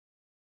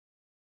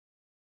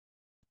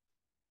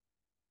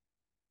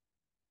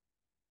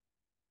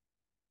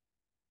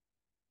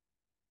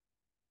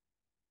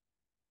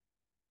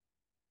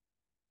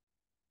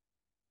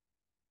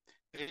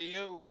Hey,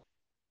 yo,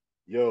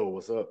 Yo,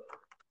 what's up?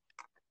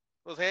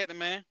 what's happening,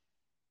 man?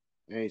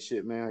 Ain't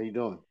shit, man. How you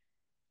doing?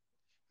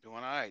 Doing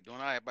all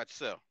right about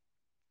yourself.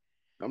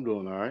 I'm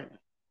doing all right.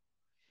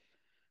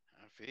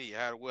 I feel you.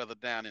 How the weather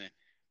down in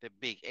the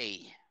big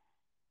A?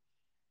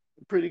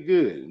 Pretty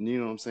good. You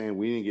know what I'm saying?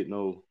 We didn't get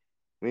no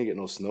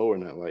snow or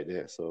nothing like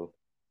that, so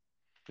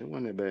it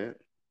wasn't that bad.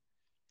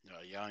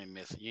 Y'all ain't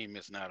missing. You ain't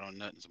missing out on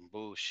nothing. Some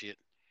bullshit.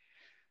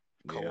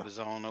 Yeah. Cold as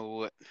I don't know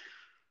what.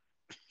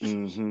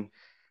 Mm-hmm.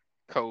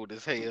 Cold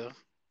as hell.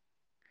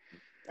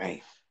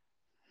 Dang.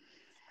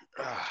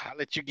 I'll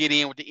let you get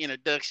in with the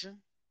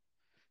introduction.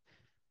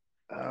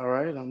 All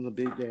right, I'm the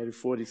Big Daddy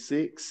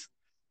 46.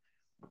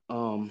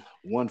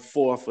 One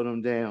fourth of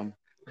them damn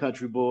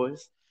country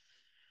boys,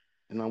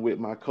 and I'm with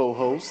my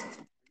co-host.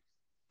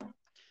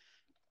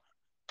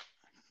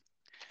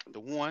 The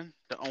one,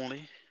 the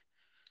only,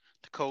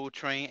 the Cold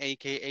Train,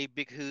 aka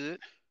Big Hood,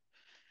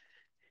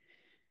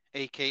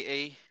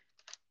 aka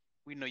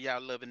we know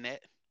y'all loving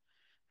that.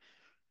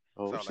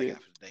 That's Oh all I got shit.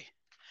 for today.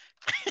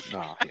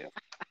 Oh hell.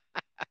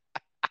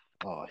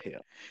 Oh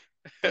hell.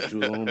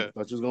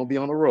 Thought you was gonna be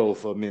on the road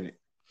for a minute.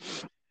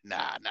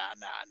 Nah.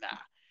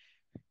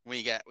 We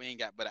ain't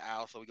got but an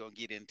hour, so we're gonna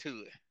get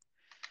into it.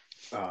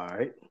 All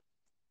right.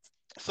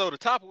 So the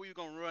topic we're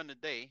gonna run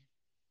today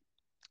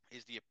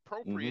is the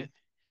Mm-hmm.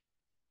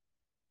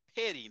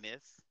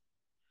 pettiness,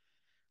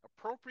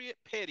 appropriate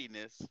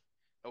pettiness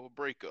of a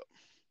breakup.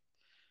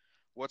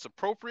 What's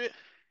appropriate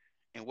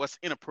and what's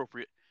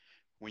inappropriate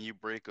when you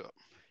break up?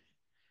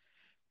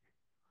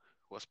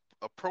 What's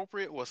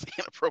appropriate, what's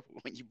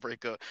inappropriate when you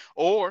break up?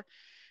 Or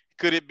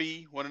could it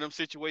be one of them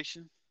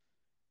situations,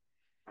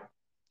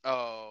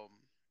 um,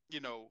 you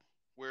know,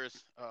 where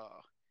it's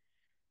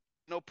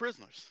no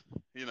prisoners,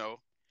 you know,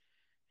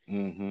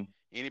 Mm-hmm.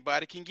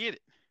 anybody can get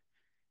it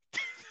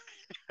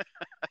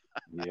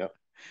Yep.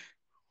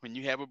 when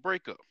you have a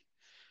breakup.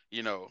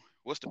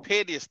 What's the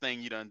pettiest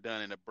thing you done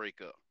in a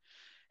breakup?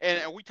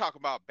 And we talk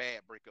about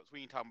bad breakups.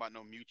 We ain't talking about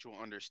no mutual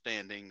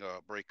understanding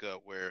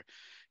breakup where,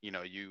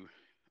 you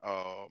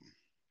um,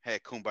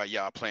 had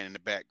kumbaya playing in the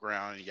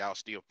background and y'all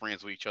still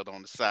friends with each other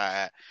on the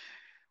side.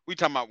 We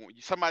talking about when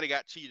somebody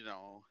got cheated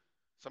on,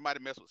 somebody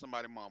messed with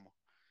somebody mama,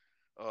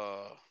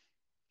 uh,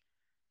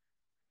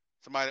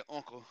 somebody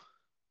uncle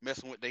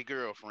messing with their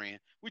girlfriend.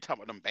 We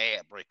talking about them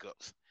bad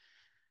breakups.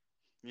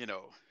 You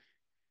know,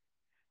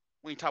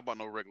 we ain't talking about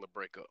no regular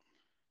breakup.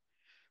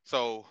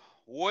 So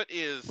what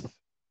is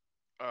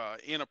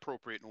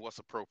inappropriate and what's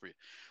appropriate?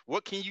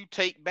 What can you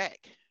take back?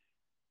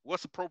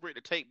 What's appropriate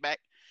to take back?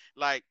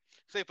 Like,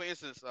 say for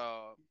instance,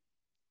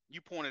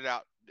 you pointed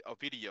out a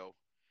video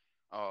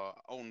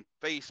on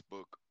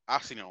Facebook. I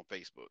seen it on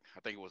Facebook. I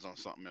think it was on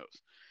something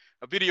else.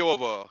 A video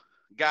of a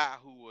guy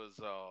who was,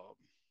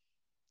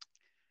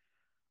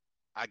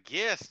 I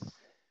guess,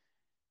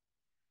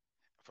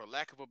 for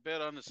lack of a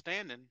better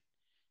understanding,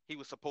 he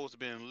was supposed to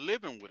be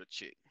living with a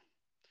chick,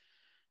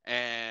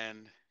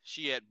 and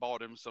she had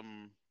bought him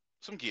some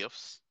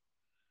gifts.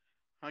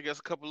 I guess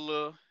a couple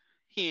of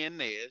here and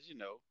there's,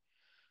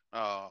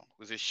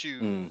 was his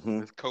shoes, Mm-hmm.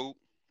 his coat,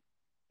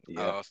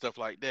 Yeah. stuff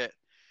like that.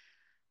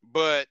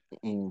 But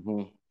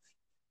Mm-hmm.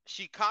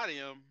 she caught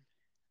him.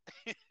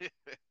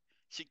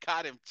 She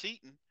caught him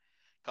cheating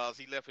because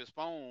he left his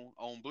phone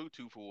on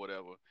Bluetooth or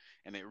whatever,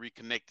 and it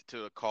reconnected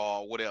to a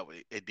car, whatever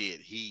it did.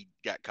 He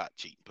got caught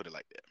cheating. Put it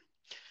like that.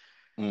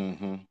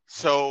 Mm-hmm.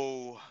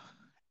 So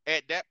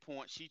at that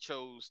point, she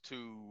chose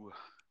to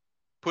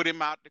put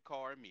him out the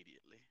car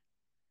immediately.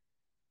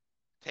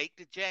 Take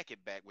the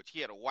jacket back, which he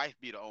had a wife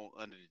beater on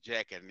under the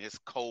jacket, and it's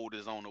cold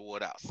as on the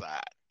wood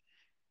outside.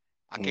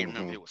 I can't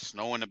remember if Mm-hmm. it was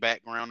snow in the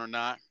background or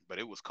not, but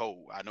it was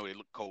cold. I know it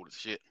looked cold as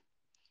shit.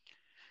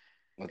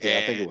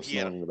 I think it And was he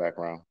had a snowing in the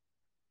background.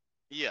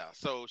 Yeah,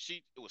 so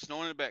she it was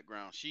snowing in the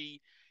background.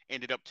 She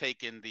ended up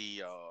taking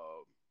the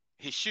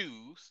his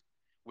shoes,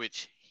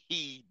 which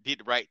he did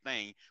the right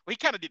thing. Well, he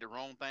kind of did the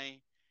wrong thing,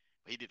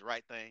 but he did the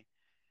right thing.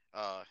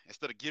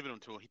 Instead of giving them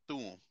to him, he threw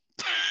them.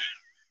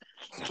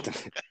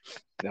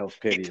 That was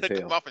He petty as took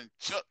them hell. off and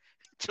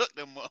chucked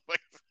them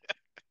motherfuckers.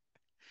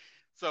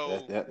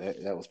 That So that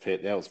that, that was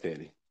pet. That was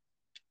petty.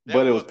 that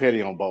But it was was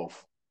petty petty. on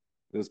both.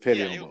 It was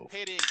petty Yeah, on it was both.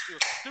 petty. It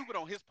was stupid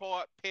on his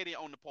part, petty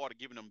on the part of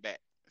giving them back.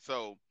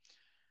 So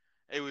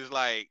it was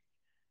like,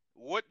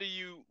 what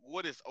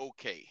is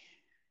okay?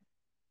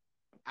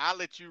 I'll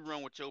let you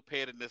run with your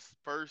pettiness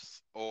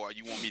first, or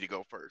you want me to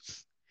go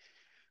first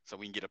so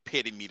we can get a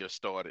petty meter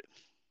started.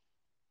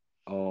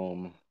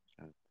 Um,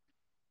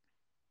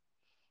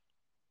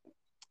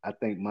 I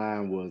think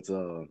mine was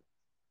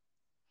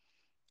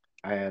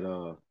I had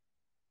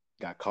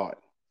got caught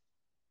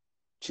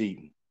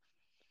cheating,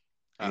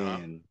 Uh huh.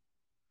 and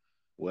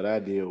what I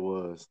did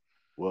was,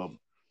 well,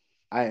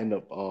 I ended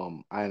up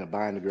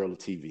buying the girl a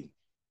TV.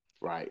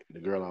 Right, the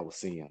girl I was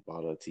seeing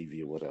bought her a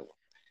TV or whatever,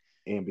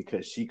 and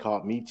because she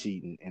caught me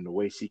cheating and the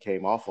way she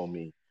came off on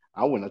me,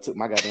 I went and took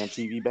my goddamn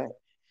TV back.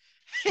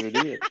 Sure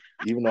did.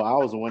 Even though I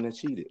was the one that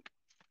cheated.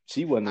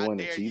 She wasn't the How one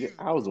that dare cheated. you?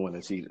 I was the one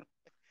that cheated.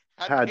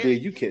 How How dare dare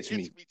you you catch catch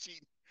me? me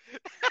cheating?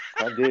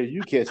 How dare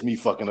you catch me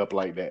fucking up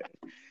like that?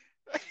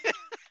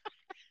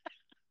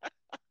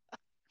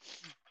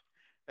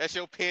 That's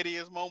your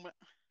pettiest moment.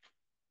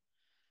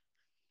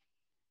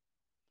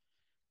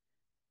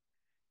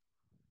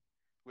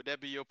 Would that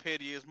be your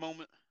pettiest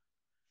moment?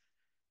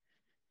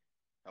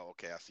 Oh,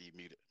 okay. I see you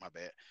muted. My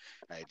bad.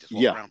 I just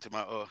walked Yeah, around to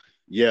my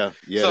yeah,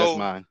 that's So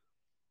mine.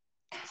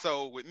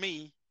 so with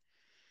me,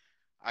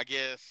 I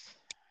guess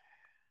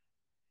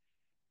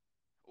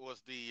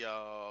was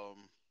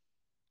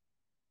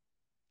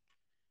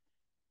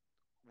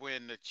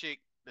when the chick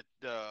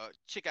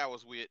I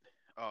was with,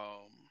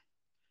 um,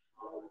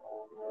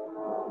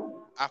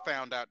 I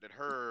found out that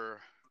her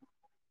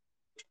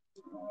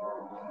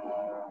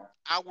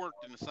I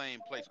worked in the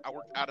same place. I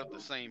worked out of the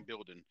same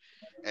building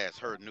as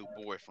her new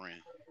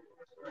boyfriend.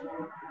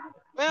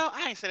 Well,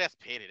 I ain't say that's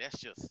petty.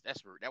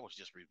 That was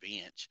just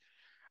revenge.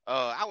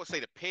 I would say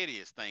the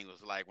pettiest thing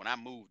was like when I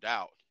moved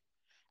out,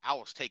 I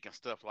was taking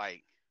stuff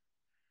like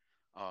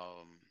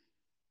um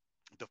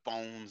the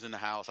phones in the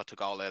house. I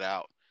took all that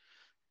out.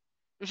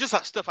 It was just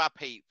like stuff I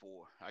paid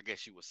for, I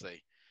guess you would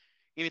say.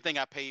 Anything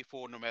I paid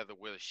for, no matter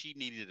whether she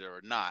needed it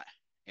or not,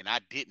 and I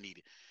did need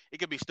it. It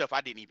could be stuff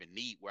I didn't even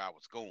need where I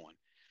was going.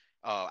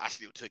 I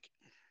still took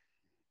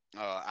it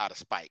out of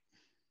spite,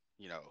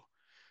 you know.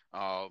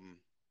 Um,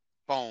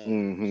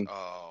 phones, Mm-hmm.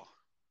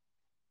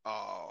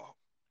 uh,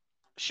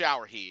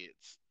 shower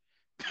heads,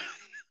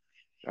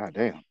 God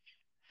damn.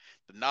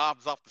 the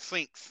knobs off the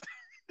sinks.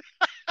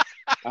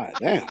 God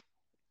damn.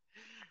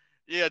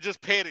 Yeah,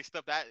 just petty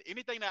stuff. That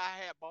anything that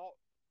I had bought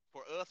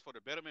for us for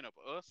the betterment of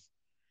us,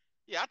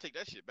 yeah, I take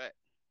that shit back.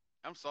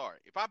 I'm sorry.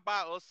 If I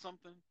buy us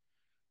something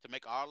to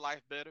make our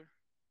life better,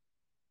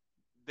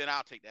 then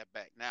I'll take that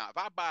back. Now, if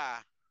I buy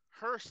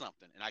her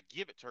something and I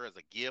give it to her as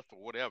a gift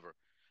or whatever,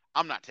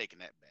 I'm not taking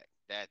that back.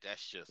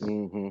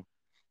 Mm-hmm.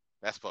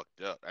 That's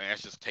fucked up. I mean,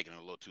 that's just taking it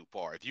a little too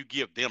far. If you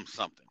give them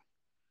something,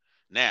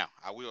 now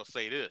I will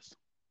say this: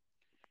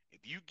 if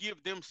you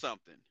give them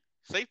something,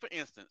 say for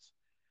instance,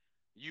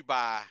 you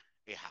buy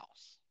a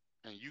house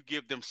and you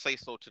give them say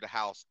so to the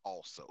house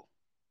also,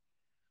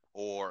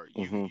 or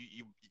Mm-hmm.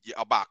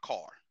 I'll buy a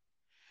car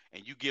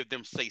and you give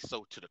them say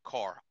so to the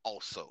car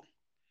also.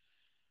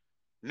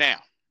 Now,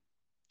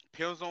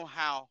 depends on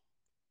how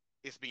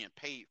it's being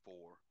paid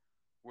for,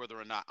 whether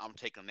or not I'm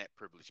taking that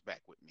privilege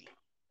back with me.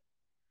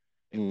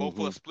 If both of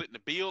Mm-hmm. us splitting the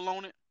bill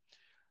on it,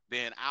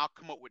 then I'll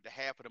come up with the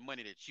half of the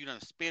money that you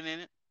done spend in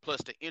it,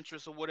 plus the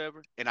interest or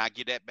whatever, and I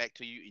get that back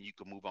to you, and you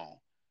can move on.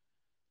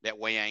 That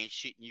way, I ain't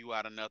shitting you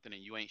out of nothing,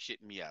 and you ain't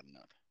shitting me out of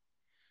nothing.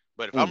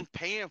 But if Mm. I'm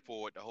paying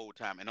for it the whole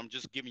time, and I'm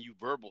just giving you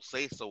verbal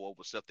say so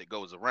over stuff that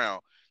goes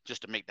around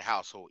just to make the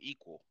household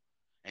equal,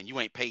 and you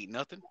ain't paid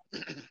nothing,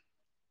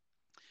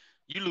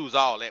 you lose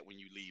all that when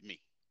you leave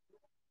me.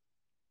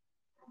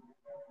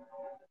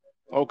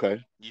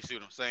 Okay. You see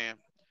what I'm saying?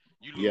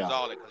 You lose Yeah.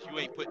 all that because you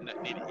ain't putting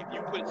nothing in it. If you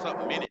put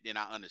something in it, then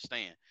I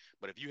understand.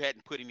 But if you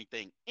hadn't put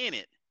anything in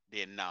it,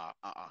 then nah,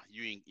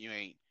 you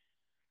ain't.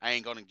 I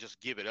ain't gonna just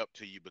give it up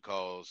to you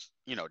because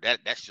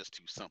that's just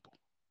too simple.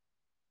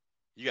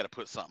 You got to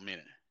put something in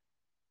it.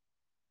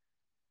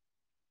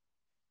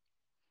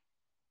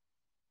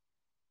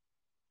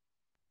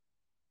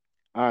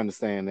 I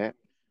understand that.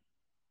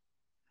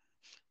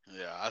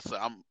 Yeah,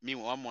 I'm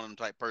one of them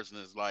type person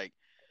that's like,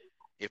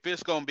 if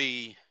it's gonna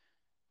be,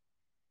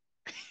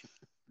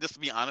 just to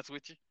be honest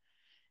with you,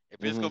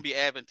 if it's Mm-hmm. gonna be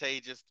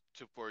advantageous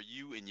for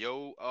you and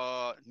your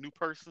new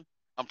person,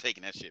 I'm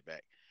taking that shit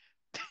back.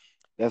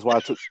 That's why I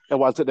took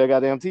that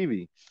goddamn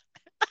TV.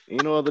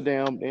 Ain't no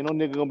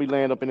nigga gonna be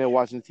laying up in there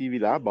watching the TV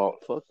that I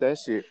bought. Fuck that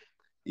shit.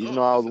 Even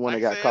though Oh, I was this the is a one that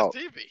nice got ass caught.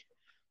 TV.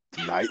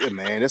 Night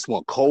man, this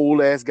one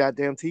cold ass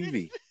goddamn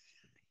TV.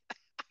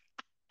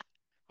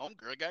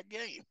 Homegirl got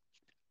game.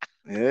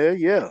 Yeah,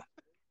 yeah.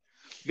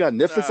 You got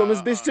Netflix on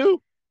this bitch Nah,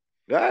 too?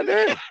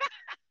 Goddamn.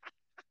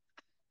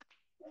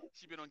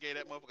 she been on gay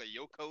that motherfucker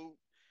yo code.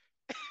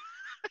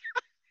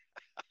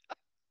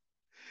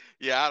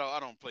 Yeah, I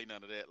don't play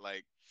none of that.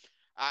 Like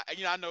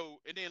I know,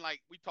 and then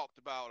like we talked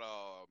about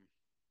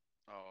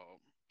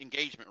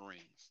engagement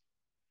rings.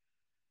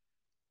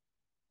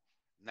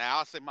 Now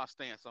I'll say my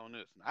stance on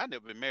this. I've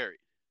never been married.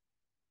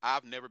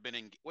 I've never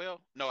been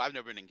well, no, I've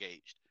never been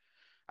engaged.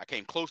 I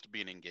came close to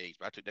being engaged,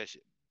 but I took that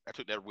shit. I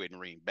took that wedding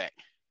ring back.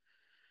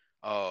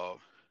 Uh,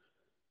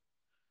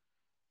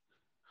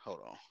 hold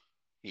on.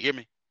 You hear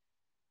me?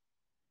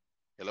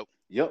 Hello.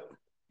 Yep.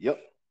 Yep.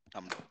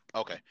 I'm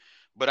okay,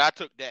 but I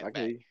took I that can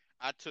hear back. you.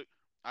 I took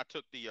I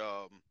took the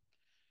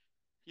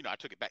I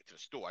took it back to the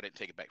store. I didn't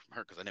take it back from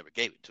her because I never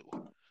gave it to her.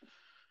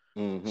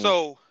 Mm-hmm.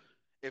 So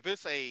if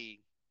it's a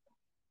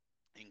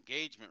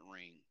engagement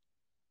ring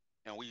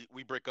and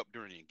we break up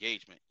during the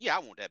engagement, yeah, I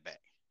want that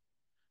back.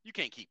 You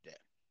can't keep that.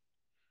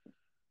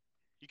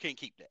 You can't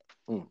keep that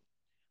Mm.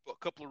 for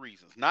a couple of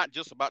reasons. Not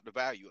just about the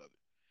value of it.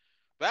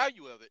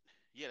 Value of it,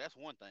 yeah, that's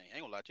one thing. I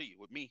ain't gonna lie to you.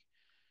 With me,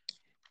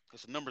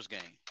 it's a numbers game.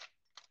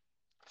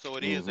 So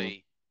Mm-hmm.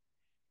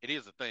 it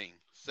is a thing.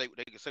 Say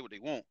they can say what they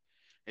want.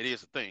 It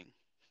is a thing.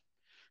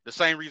 The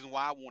same reason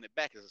why I want it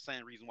back is the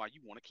same reason why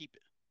you want to keep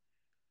it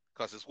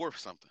because it's worth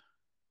something.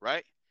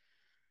 right?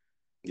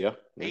 Yeah,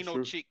 Ain't that's no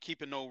true. chick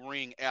keeping no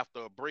ring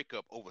after a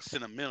breakup over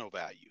sentimental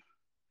value.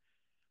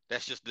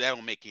 That's just that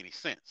don't make any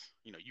sense.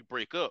 You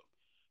break up,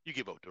 you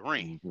give up the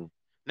ring. Hmm.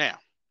 Now,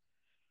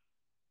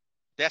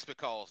 that's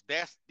because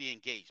that's the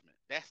engagement.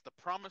 That's the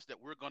promise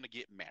that we're gonna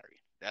get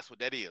married. That's what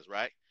that is,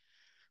 right?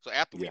 So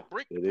after we Yeah,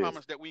 break the it is.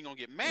 promise that we ain't gonna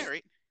get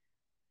married,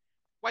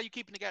 why are you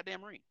keeping the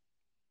goddamn ring?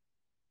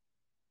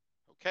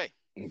 Okay.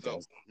 So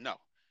That's no.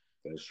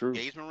 that's true.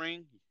 Engagement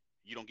ring,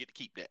 you don't get to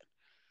keep that.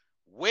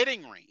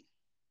 Wedding ring.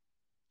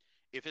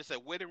 If it's a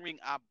wedding ring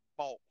I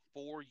bought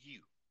for you,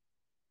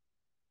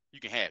 you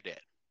can have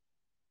that.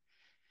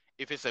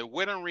 If it's a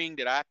wedding ring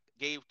that I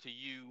gave to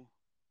you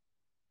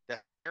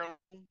that's heirloom,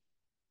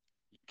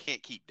 you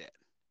can't keep that.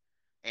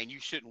 And you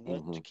shouldn't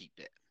want Hmm. to keep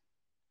that.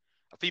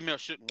 A female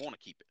shouldn't want to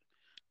keep it.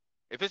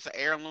 If it's an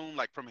heirloom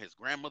like from his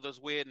grandmother's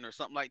wedding or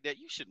something like that,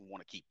 you shouldn't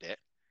want to keep that.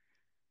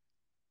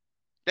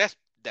 That's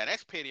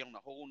that's petty on a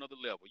whole nother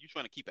level. You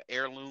trying to keep an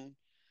heirloom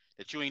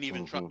that Hmm. you ain't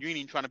even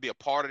trying to be a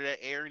part of that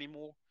heir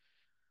anymore.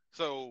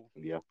 So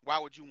Yeah. why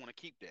would you want to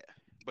keep that?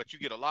 But you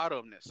get a lot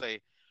of them that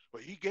say,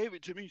 "Well, he gave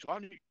it to me, so I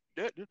need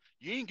that.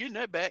 You ain't getting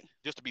that back,"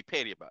 just to be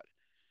petty about it.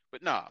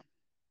 But nah,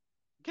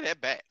 get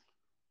that back.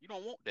 You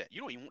don't want that.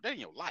 You don't even want that in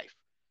your life.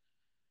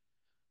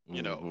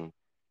 You know, Hmm.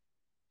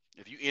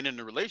 if you end in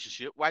a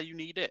relationship, why you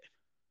need that?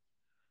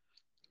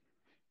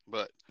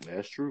 But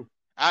That's true.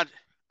 I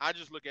I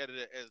just look at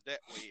it as that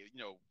way.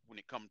 When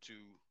it comes to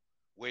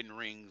wedding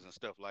rings and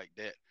stuff like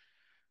that,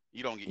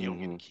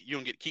 Hmm. you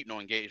don't get to keep no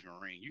engagement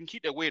ring. You can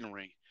keep that wedding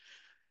ring.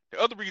 The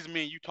other reason,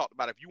 me and you talked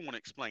about, if you want to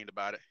explain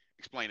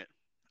it.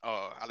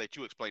 I'll let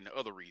you explain the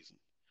other reason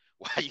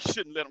why you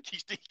shouldn't let them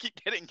keep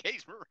that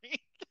engagement ring.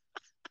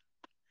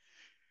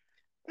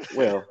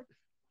 Well,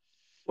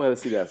 well,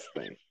 see, that's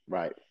the thing,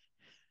 right?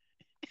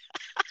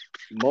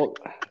 Most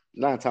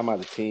 9 times out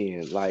of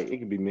 10, like it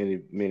could be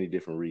many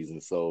different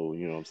reasons. So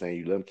you know what I'm saying.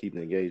 You let them keep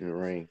the engagement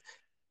ring.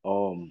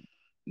 Um,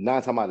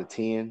 9 times out of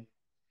 10,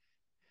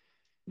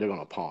 they're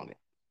gonna pawn it.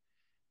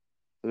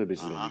 The bitch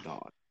is Uh gonna be huh.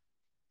 gone.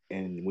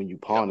 And when you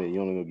Yep. pawn it,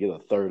 you're only gonna get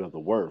a third of the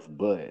worth.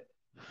 But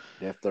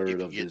that third If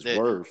you of get his that,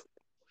 worth,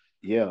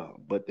 yeah.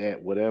 But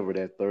that whatever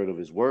that third of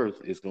his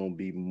worth is gonna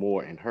be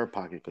more in her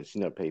pocket because she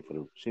didn't pay for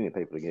the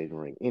engagement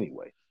ring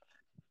anyway.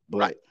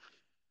 right? But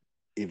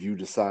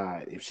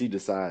if she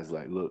decides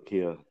like, look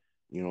here,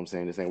 you know what I'm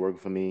saying, this ain't working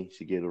for me,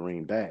 she get the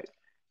ring back,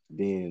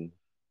 then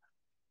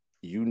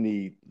you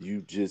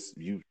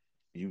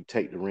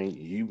take the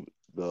ring,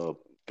 the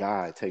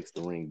guy takes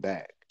the ring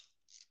back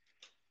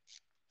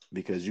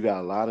because you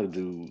got a lot of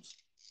dudes,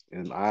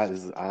 and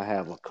I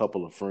have a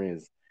couple of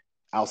friends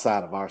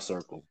outside of our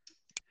circle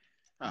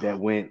Uh that huh.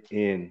 went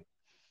in.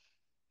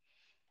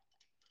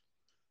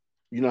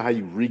 You know how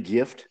you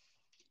regift?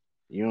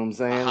 You know what I'm Uh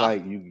saying? huh.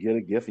 Like you get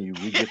a gift and you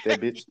regift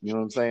that bitch. You know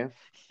what I'm saying?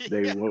 Yeah.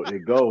 They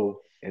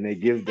go and they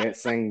give that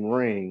same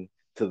ring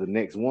to the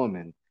next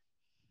woman,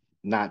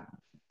 not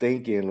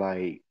thinking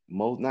like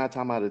most 9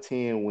 times out of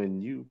 10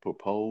 when you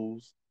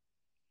propose,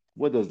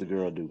 what does the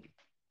girl do?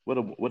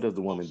 What does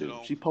the woman Post it do?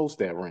 on. She posts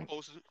that ring.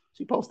 Post it.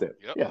 She posts that.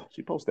 Yep. Yeah,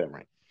 she posts that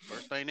ring.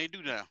 First thing they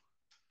do now.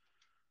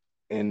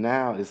 And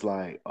now it's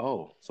like,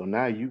 oh, so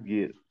now you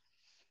get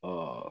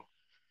uh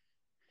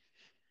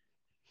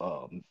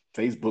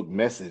Facebook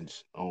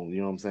message on, you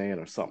know what I'm saying,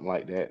 or something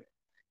like that,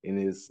 and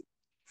it's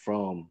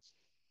from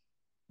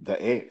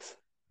the ex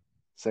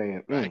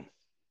saying, Right.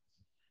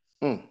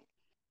 mm,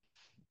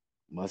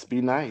 must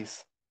be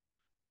nice,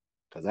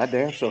 because I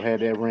damn sure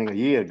had that ring a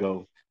year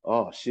ago.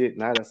 Oh shit,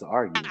 now that's an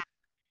argument.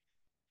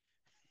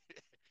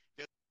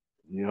 Just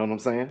You know what I'm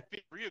saying?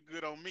 fit real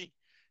good on me.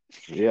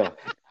 Yeah,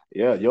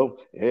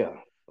 yeah.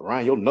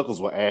 Ryan, your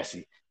knuckles were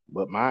ashy,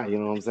 but mine, you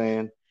know what I'm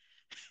saying?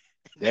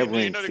 That Then you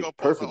ring know they're gonna fit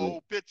post an perfectly.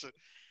 old picture.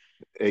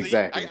 See,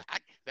 Exactly.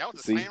 that was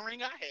the See, same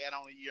ring I had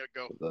on a year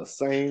ago. the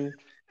same,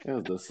 it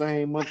was the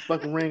same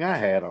motherfucking ring I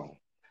had on.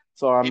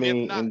 So I And if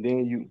mean, not,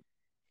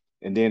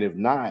 and then if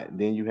not,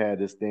 then you had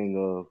this thing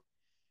of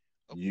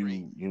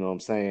upgrade. you know what I'm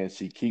saying?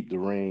 She keep the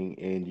ring,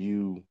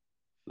 and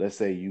let's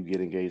say you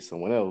get engaged to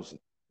someone else.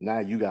 Now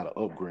you got to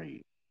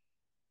upgrade.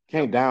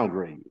 Yep. Can't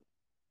downgrade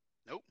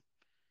Nope.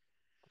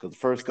 because the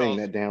first thing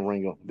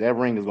Because that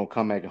ring is gonna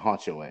come back and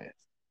haunt your ass.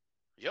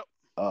 yep.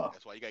 Uh,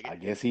 That's why you gotta I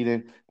get. guess he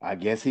didn't. I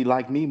guess he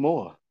liked me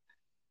more.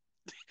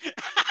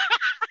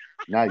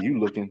 Now you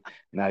looking.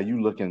 Now you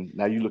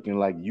looking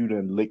like you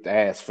done licked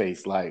ass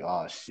face. Like,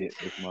 oh shit,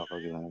 this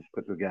motherfucker done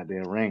put the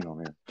goddamn ring on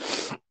him.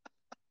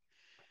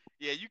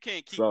 Yeah, you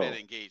can't keep that So,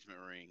 engagement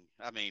ring.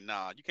 I mean,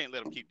 nah, you can't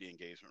let them keep the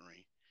engagement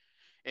ring.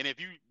 And if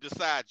you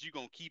decide you're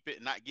gonna keep it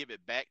and not give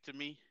it back to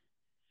me,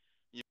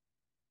 you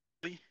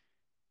know,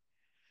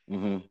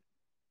 hmm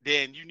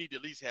then you need to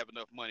at least have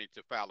enough money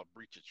to file a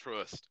breach of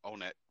trust on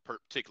that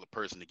particular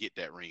person to get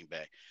that ring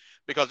back,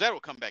 because that will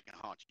come back and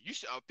haunt you.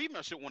 A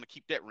female should want to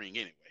keep that ring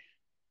anyway.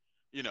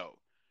 You know.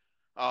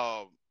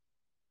 Um,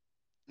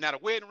 Now the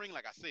wedding ring,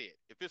 like I said,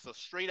 if it's a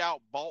straight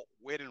out bought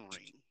wedding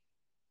ring,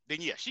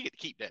 then yeah, she get to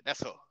keep that.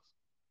 That's hers.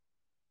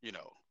 You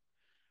know.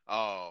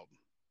 Um,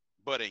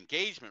 but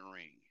engagement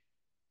ring,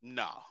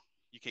 nah.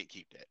 You can't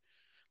keep that.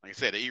 Like I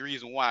said, the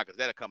reason why, because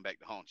that'll come back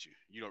to haunt you.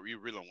 You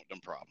really don't want them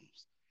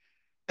problems.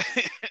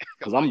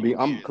 Because Cause all I'm you be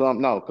gonna I'm get cause is,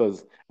 I'm no,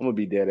 cause I'm gonna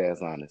be dead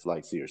ass honest.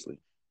 Like seriously,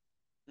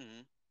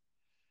 mm-hmm,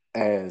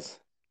 as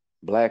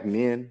black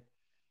men,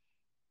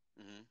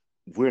 mm-hmm.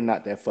 we're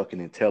not that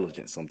fucking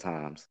intelligent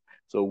sometimes.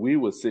 So we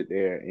would sit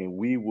there and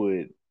we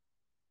would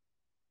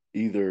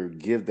either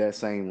give that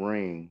same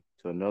ring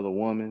to another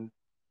woman,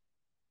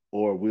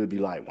 or we'll be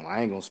like, well,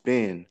 I ain't gonna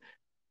spend,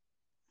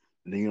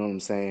 you know what I'm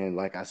saying,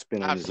 like I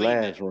spent on I've this seen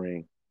that. last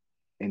ring,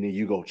 and then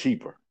you go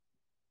cheaper.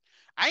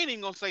 I ain't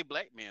even gonna say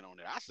black men on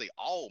there. I say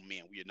all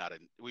men. We are not.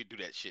 We do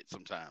that shit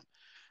sometimes.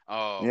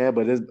 Yeah,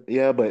 but that's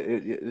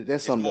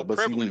It's something more that, but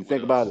see, when prevalent you with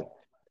think about us. it,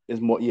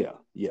 it's more, yeah,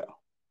 yeah, Yeah,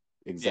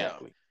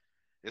 exactly.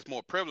 it's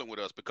more prevalent with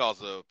us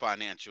because of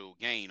financial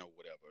gain or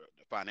whatever,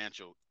 the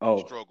financial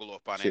Oh, struggle or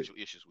shit. financial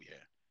issues we have.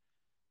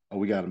 Oh,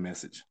 we got a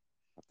message.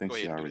 I think Go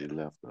she ahead and do already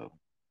that. left though.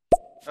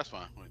 That's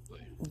fine. Go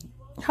ahead.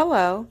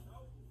 Hello.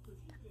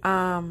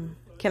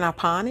 Can I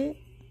pawn it?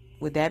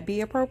 Would that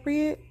be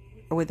appropriate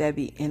or would that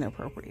be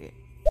inappropriate?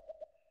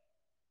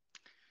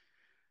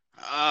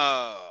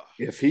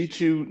 If he Shit.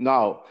 choose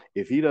no,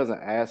 if he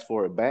doesn't ask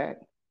for it back,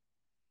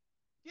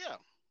 Yeah,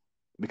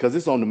 because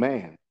it's on the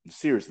man.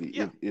 Seriously,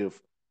 yeah,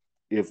 if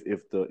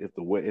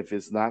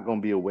it's not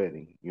gonna be a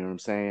wedding, you know what I'm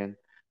saying?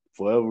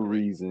 For whatever correct.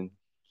 reason,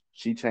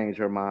 she changed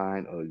her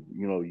mind, or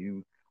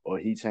or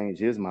he changed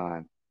his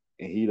mind,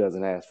 and he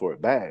doesn't ask for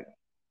it back,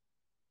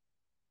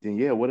 then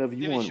yeah, whatever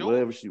you Then it's want,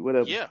 whatever yours. she,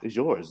 whatever Yeah, is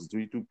yours.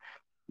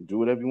 Do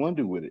whatever you want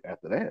to do with it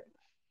after that.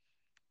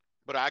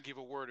 but I give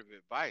a word of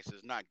advice.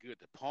 It's not good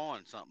to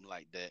pawn something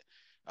like that.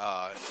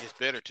 It's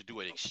better to do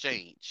an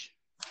exchange.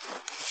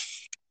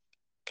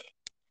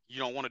 You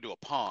don't want to do a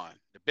pawn.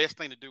 The best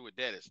thing to do with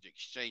that is to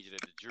exchange it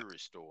at the jewelry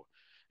store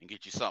and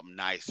get you something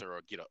nicer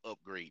or get an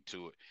upgrade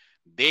to it.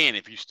 Then,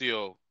 if you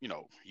still,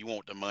 you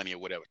want the money or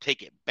whatever,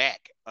 take it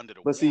back under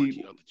the But see,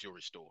 warranty of the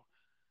jewelry store.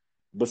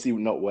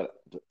 no, what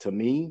to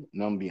me,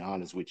 and I'm gonna be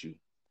honest with you.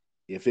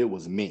 If it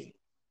was me,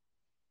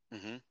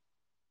 Hmm.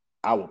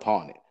 I would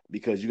pawn it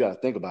because you got to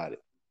think about it.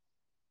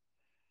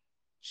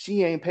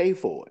 She ain't paid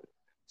for it,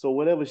 so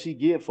whatever she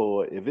get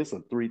for it, if it's a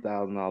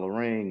 $3,000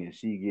 ring and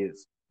she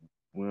gets,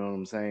 you know what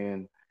I'm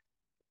saying,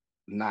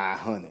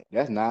 900.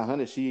 That's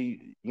 900.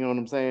 You know what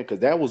I'm saying? Because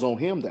that was on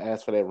him to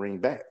ask for that ring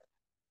back.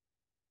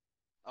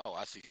 Oh,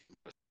 I see.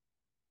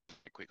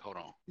 Quick, hold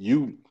on.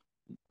 You,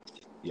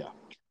 yeah.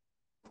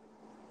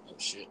 Oh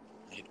shit!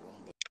 I hit the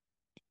wrong button.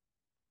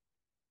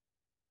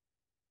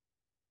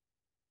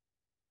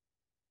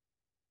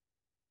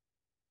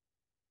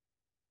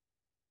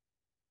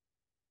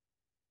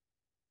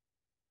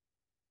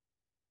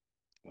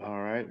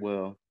 All right.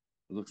 Well,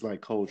 it looks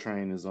like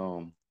Coltrane is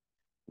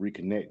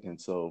reconnecting.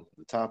 So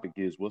the topic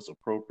is what's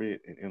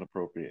appropriate and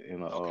inappropriate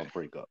in a Okay,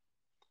 breakup.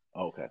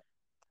 Okay.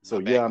 So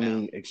my yeah, back I now.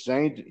 mean,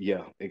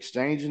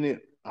 exchanging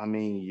it. I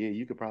mean, yeah,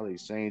 you could probably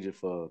exchange it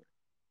for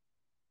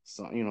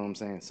some, you know what I'm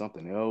saying,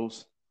 something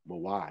else. But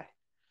why?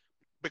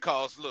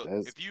 Because look,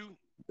 That's if you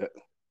that.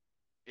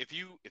 if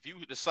you if you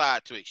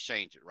decide to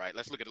exchange it, right?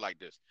 Let's look at it like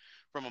this,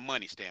 from a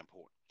money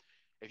standpoint.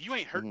 If you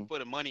ain't hurting Hmm. for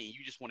the money and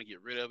you just want to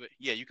get rid of it,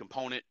 yeah, you can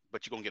pawn it,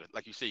 but you're gonna get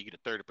like you said, you get a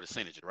 30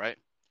 percentage, right?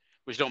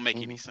 Which don't make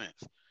any Hmm.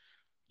 sense.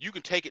 You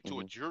can take it to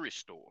a Hmm. jewelry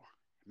store,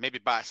 maybe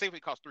say if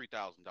it costs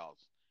 $3,000.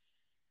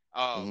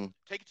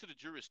 Take it to the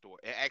jewelry store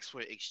and ask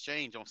for an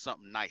exchange on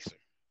something nicer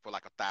for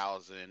like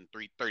 1,000,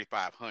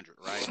 3,500,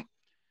 right?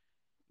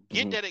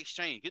 Get Hmm. that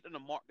exchange, get them to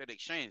mark that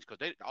exchange because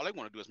they all they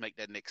want to do is make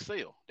that next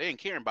sale. They ain't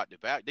caring about the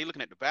value. They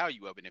looking at the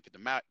value of it. And if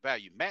the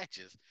value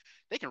matches,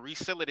 they can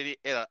resell it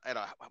at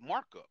a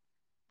markup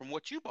from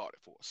what you bought it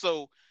for.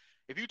 So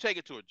if you take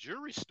it to a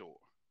jewelry store,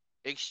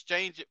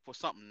 exchange it for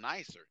something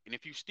nicer, and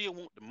if you still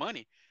want the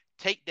money,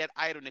 take that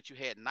item that you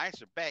had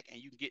nicer back,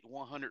 and you can get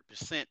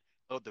 100%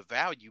 of the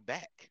value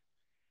back.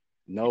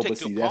 You No, take but it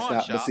to a see, that's pawn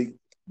not. shop.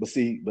 But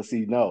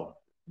see, no.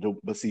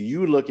 But see,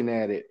 you looking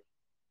at it.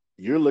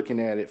 You're looking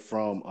at it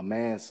from a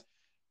man's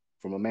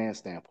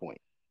standpoint.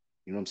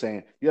 You know what I'm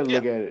saying? You have to Yeah.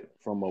 look at it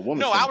from a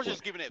woman's No, I was standpoint.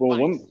 just giving From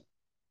a woman, advice.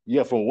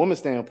 yeah, from a woman's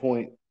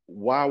standpoint,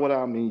 why would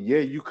I mean? Yeah,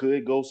 you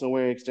could go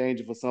somewhere and exchange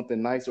it for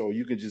something nicer, or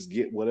you could just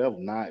get whatever.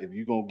 Not if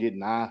you're gonna get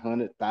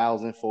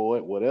 900,000 for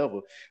it,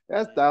 whatever.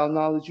 That's Mm-hmm.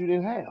 $1,000 you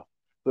didn't have.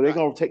 So they're Right.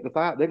 gonna take the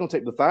five. They're gonna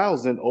take the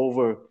 1,000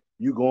 over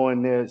you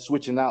going there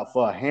switching out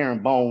for a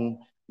herringbone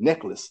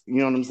necklace. You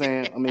know what I'm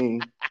saying?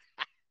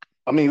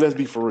 I mean, let's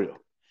be for real.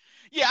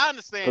 Yeah, I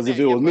understand Because if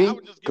that. it Yeah, was but I me,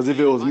 was just because giving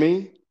if it the was advice.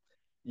 me,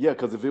 yeah,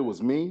 because if it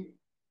was me,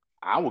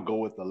 I would go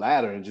with the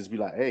latter and just be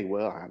like, hey,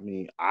 well, I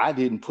mean, I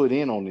didn't put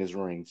in on this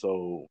ring,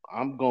 so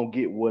I'm gonna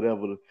get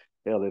whatever the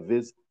hell.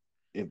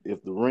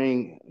 If the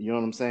ring, you know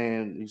what I'm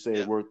saying, you say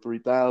Yeah. worth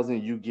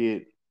 3,000, you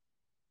get,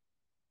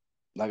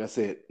 like I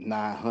said,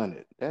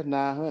 900. That's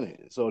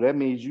 900. So that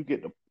means you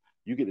get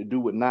to do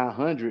with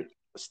 900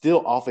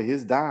 still off of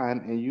his dime,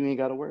 and you ain't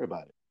got to worry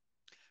about it.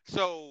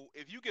 So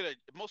if you get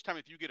most time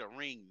if you get a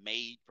ring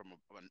made from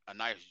a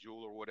nice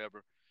jeweler or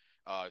whatever,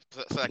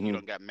 it's like you Hmm.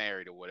 done got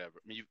married or whatever.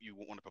 I mean, you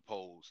want to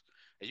propose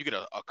and you get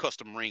a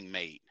custom ring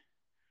made.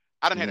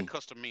 I done had a Mhm.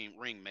 custom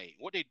ring made.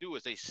 What they do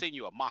is they send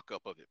you a mock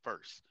up of it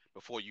first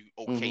before you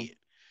okay Mhm. it.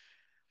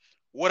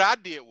 What I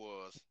did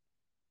was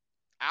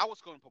I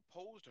was going to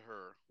propose to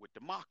her with the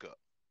mock up,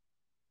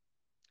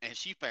 and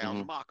she found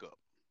the Mhm. mock up.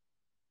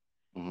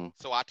 Mhm.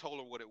 So I told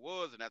her what it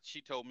was, and that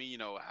she told me,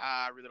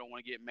 I really don't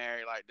want to get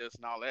married like this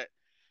and all that.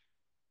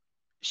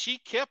 She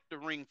kept the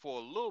ring for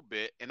a little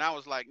bit, and I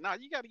was like, "Nah,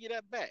 you got to get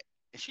that back."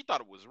 And she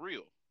thought it was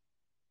real,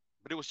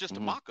 but it was just a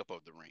Mhm. mock up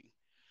of the ring.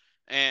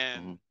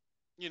 And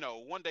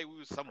Mhm. one day we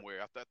was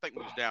somewhere. I think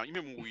we was down. You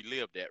remember where we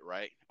lived at,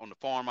 right? On the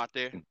farm out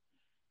there, that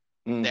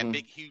Mhm.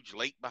 big, huge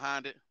lake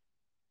behind it.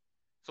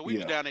 So we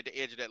was Yeah. down at the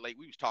edge of that lake.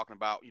 We was talking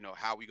about,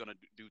 how we gonna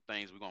do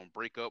things. We're gonna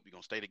break up. We're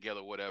gonna stay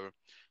together, whatever.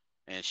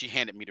 And she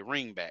handed me the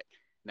ring back.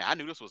 Now I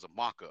knew this was a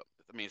mock up.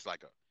 I mean, it's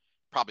like a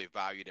probably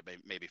valued at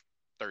maybe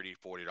 $30,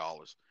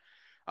 $40.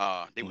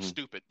 They were Mhm.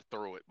 stupid to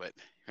throw it, but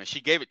and she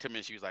gave it to me.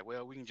 And she was like,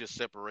 "Well, we can just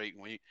separate.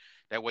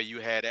 That way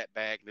you had that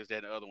back, this,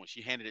 that, and the other one."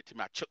 She handed it to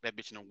me. I chucked that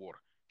bitch in the water.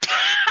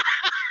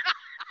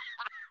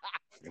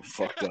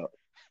 Fucked up.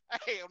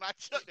 Hey, when I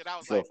chucked it, I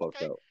was So like, fucked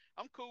 "Okay, up.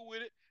 I'm cool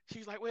with it."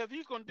 She's like, "Well, if you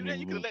was gonna do that,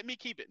 you could have Mhm. let me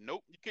keep it."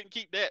 Nope, you couldn't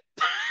keep that.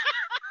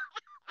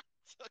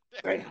 Took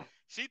that. Damn.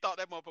 She thought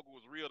that motherfucker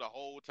was real the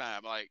whole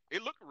time. Like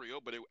it looked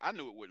real, but I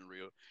knew it wasn't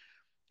real.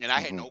 And Mhm.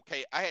 I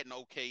hadn't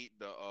okayed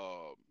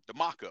the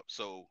mock up.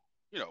 So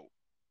you know,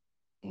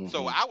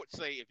 so Mhm. I would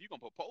say if you're gonna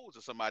propose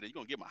to somebody, you're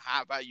gonna give them a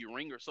high value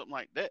ring or something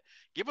like that.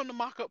 Give them the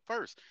mock up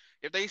first.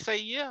 If they say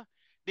yeah,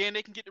 then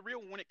they can get the real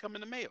one when it come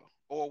in the mail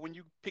or when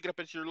you pick it up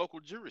at your local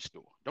jewelry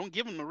store. Don't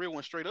give them the real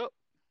one straight up.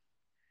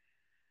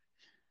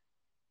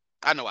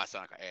 I know I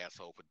sound like an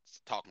asshole for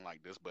talking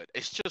like this, but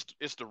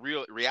it's the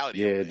real reality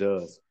Yeah, of it things.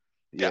 does.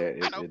 Yeah, Yeah, I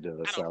it, know, it does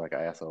I know. sound like an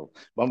asshole.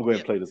 But I'm gonna go ahead Yeah,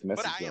 and play this but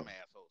message I am though. an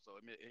asshole, so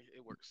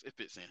it works. It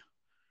fits in.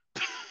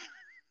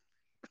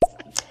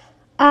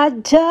 I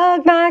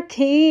dug my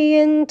key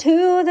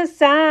into the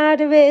side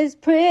of his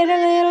pretty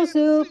Pretty little little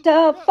souped souped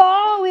up up four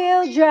four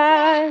wheel wheel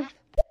drive.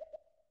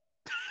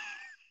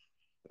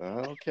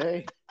 drive.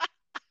 Okay.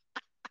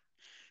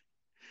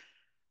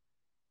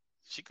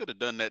 She could have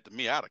done that to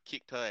me. I'd have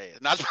kicked her ass.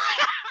 Now,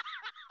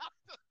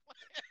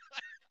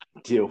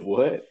 Deal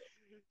what?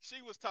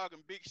 she was talking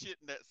big shit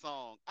in that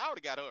song. I would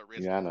have got her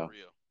arrested Yeah, I for know.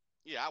 real.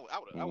 Yeah, Mhm. I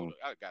would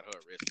have got her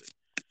arrested.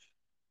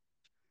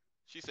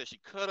 She said she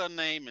cut her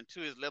name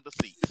into his leather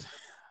seats.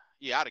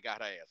 Yeah, I'd have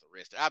got her ass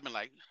arrested. I've been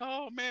like,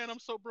 oh man, I'm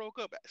so broke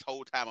up. This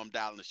whole time I'm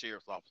dialing the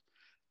sheriff's office.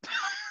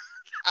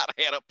 I'd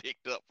have had her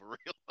picked up for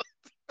real.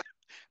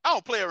 I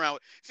don't play around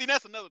with. See,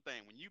 that's another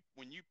thing.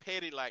 When you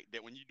petty like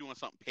that, when you're doing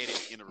something petty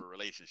to enter a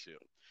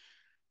relationship,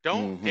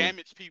 don't Mhm.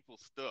 damage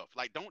people's stuff.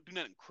 Like, don't do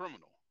nothing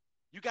criminal.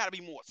 You got to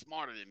be more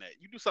smarter than that.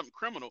 You do something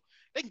criminal,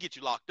 they can get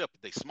you locked up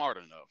if they smart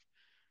enough.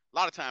 A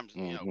lot of times,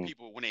 Mhm.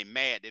 people when they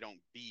mad, they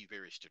don't be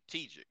very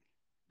strategic.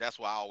 That's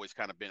why I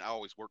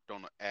always worked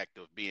on the act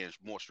of being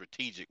more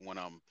strategic when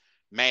I'm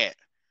mad.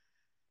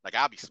 Like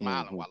I'll be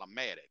smiling Mhm. while I'm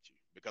mad at you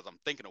because I'm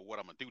thinking of what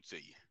I'm gonna do to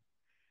you.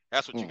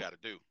 That's what you Mm. got to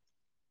do.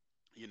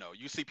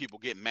 You see people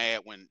get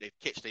mad when they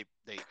catch they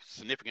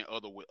significant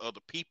other with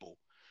other people.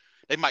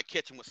 They might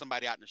catch them with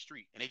somebody out in the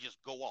street and they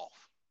just go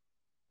off.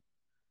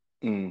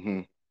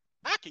 Mhm.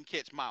 I can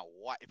catch my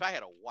wife if I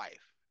had a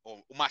wife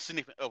or my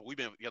significant other. We've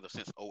been together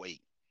since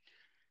 '08.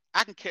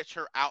 I can catch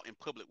her out in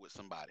public with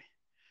somebody,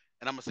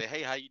 and I'm gonna say,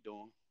 "Hey, how you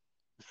doing?"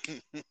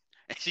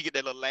 And she get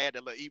that little laugh,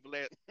 that little evil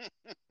laugh.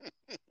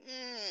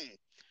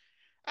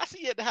 I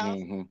see you at the house.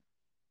 Mhm.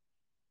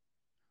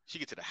 She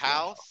get to the Wow.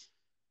 house.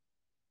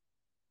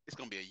 It's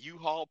gonna be a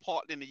U-Haul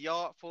parked in the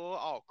yard for her,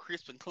 all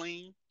crisp and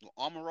clean, with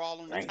Armor all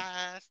on the Damn.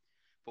 tires.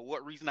 For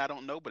what reason I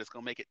don't know, but it's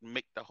gonna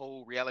make the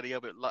whole reality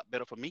of it a lot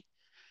better for me.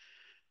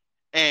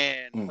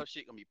 And Mm. her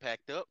shit gonna be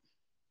packed up.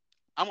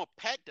 I'm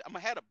gonna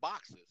have the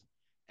boxes,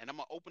 and I'm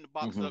gonna open the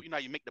boxes Mhm. up. You know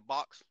how you make the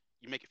box?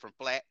 You make it from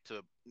flat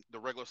to the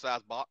regular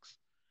size box,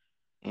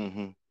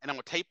 Mhm. and I'm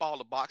gonna tape all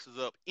the boxes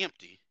up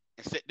empty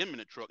and set them in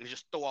the truck and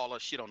just throw all her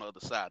shit on the other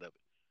side of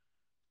it,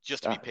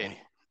 just to be God damn.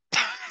 petty.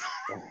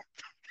 Damn.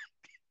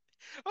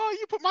 Oh,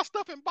 you put my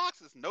stuff in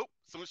boxes? Nope.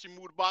 As soon as she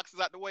move the boxes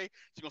out the way,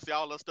 she's gonna see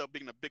all her stuff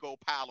being a big old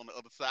pile on the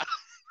other side.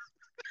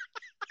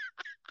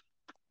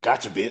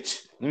 Gotcha,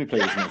 bitch. Let me play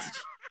this message.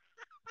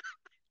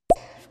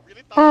 You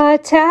really thought I I wasn't gonna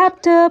do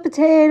tapped that? a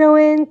potato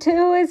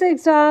into his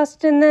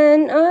exhaust and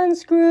then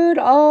unscrewed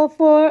all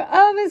four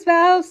of his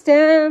valve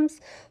stems.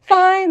 Damn.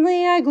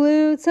 Finally, I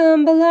glued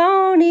some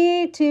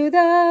baloney to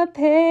the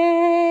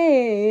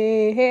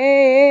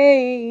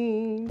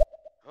pane.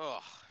 Oh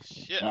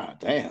shit. God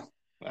damn.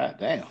 God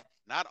damn.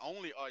 Not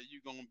only are you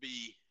gonna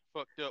be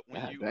fucked up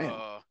when God you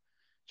damn.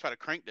 try to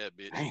crank that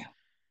bitch, Damn.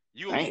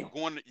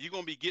 Damn. you're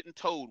gonna be getting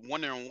told,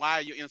 wondering why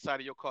your inside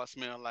of your car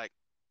smell like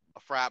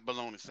a fried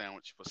bologna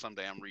sandwich for some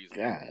damn reason.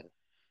 God.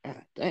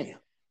 God damn.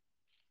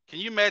 Can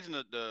you imagine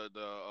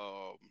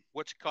the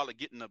what you call it,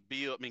 getting a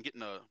bill? I mean,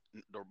 getting the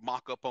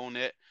mock up on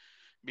that.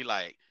 Be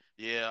like,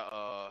 yeah,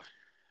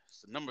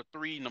 so number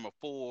three, number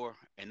four,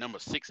 and number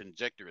six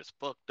injector is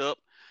fucked up,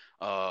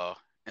 uh,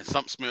 and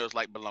something smells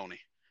like bologna.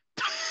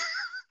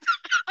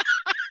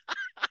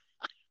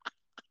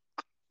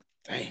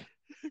 Damn,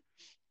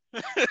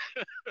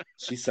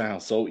 she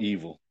sounds so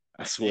evil.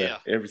 I swear, Yeah.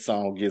 every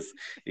song gets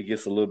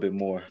a little bit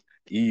more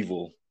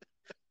evil.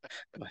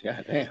 Like,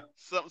 God damn,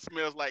 Something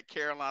smells like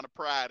Carolina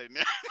Pride in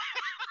there.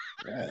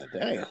 God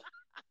damn.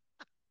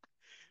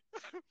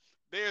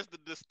 There's the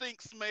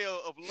distinct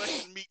smell of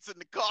luncheon meats in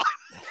the car.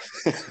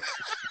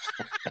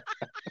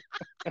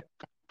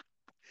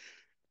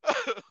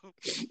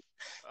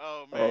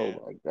 Oh Oh man.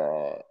 my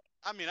God.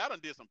 I mean, I done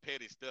did some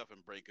petty stuff in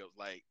breakups.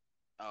 Like,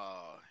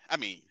 I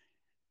mean,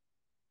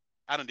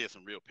 I done did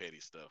some real petty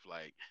stuff.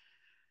 Like,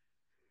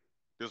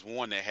 there's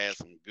one that has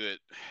some of that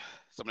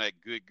some of that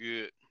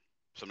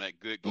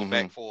good go Mm-hmm.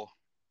 back for.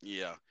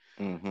 Yeah.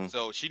 Mm-hmm.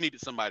 So she needed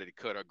somebody to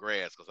cut her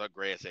grass because her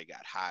grass had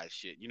got high as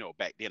shit. You know,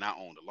 back then I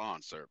owned a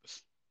lawn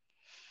service.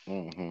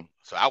 Mm-hmm.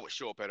 So I would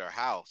show up at her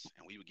house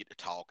and we would get to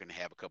talk and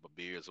have a couple of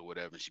beers or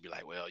whatever. And she'd be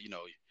like, well,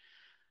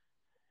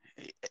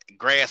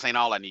 grass ain't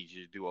all I need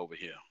you to do over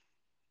here.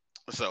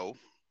 So,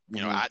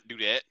 Mm-hmm. I'd do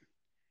that.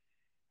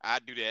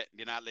 I'd do that.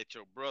 Then I'd let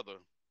your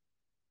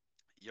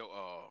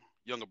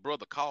younger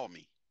brother call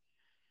me.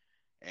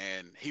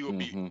 And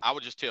Mm-hmm. I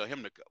would just tell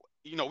him to,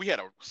 we had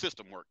a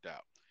system worked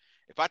out.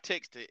 If I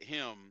texted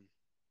him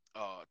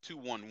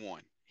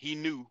 211, he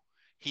knew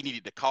he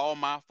needed to call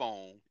my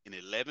phone in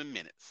 11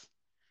 minutes,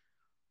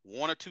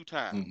 one or two Mm-hmm.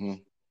 times.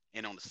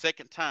 And on the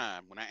second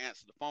time, when I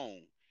answer the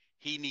phone,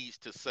 he needs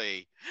to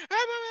say,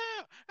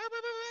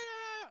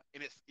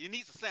 and it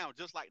needs to sound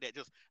just like that,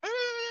 just,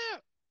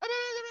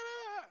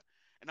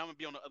 and I'm gonna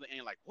be on the other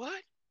end like,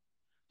 what?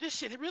 This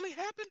shit really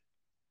happened?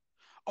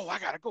 Oh, I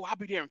gotta go. I'll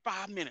be there in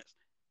 5 minutes.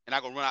 And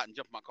I gonna run out and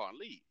jump in my car and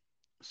leave.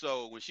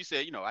 So when she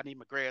said, I need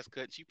my grass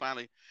cut, she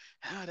finally,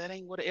 that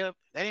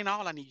ain't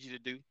all I need you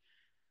to do.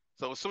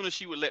 So as soon as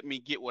she would let me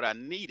get what I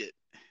needed,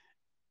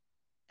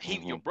 your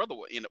Mm-hmm. brother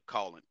would end up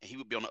calling, and he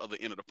would be on the other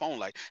end of the phone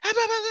like, and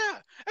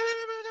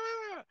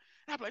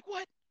I'd be like,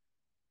 what?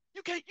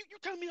 You can't, you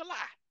telling me a lie?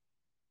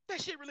 That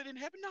shit really didn't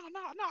happen? No, no,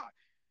 no.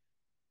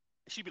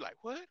 And she'd be like,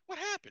 what? What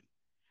happened?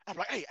 I'm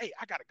like, hey,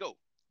 I gotta go.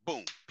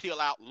 Boom, peel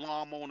out,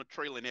 lawnmower on the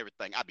trailer and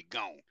everything. I'd be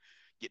gone.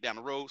 Get down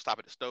the road, stop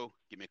at the store,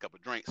 give me a couple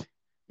of drinks.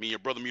 Me and your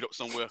brother meet up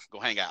somewhere, go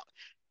hang out.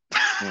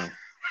 Mm.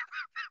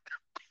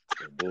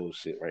 That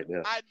bullshit right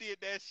there. I did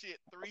that shit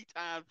 3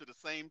 times to the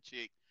same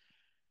chick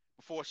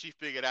before she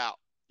figured out.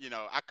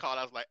 I called.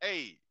 I was like,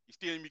 "Hey, you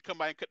still need me to come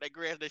by and cut that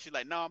grass?" Then she's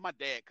like, "No, my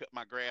dad cut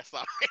my grass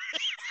off."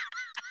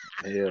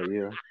 Hell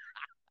yeah.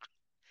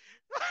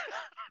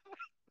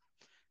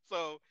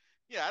 So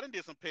yeah, I done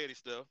did some petty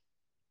stuff.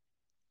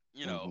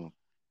 You know, Mm-hmm.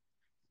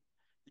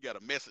 you got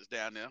a message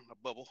down there, a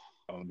bubble.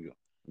 Oh, you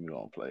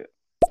gonna play it.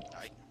 All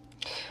right.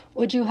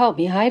 Would you help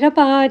me hide a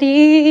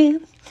body?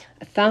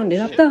 I Oh found it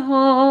up shit. the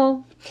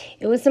hall.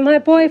 It was in my Oh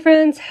shit.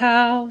 boyfriend's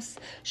house.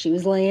 She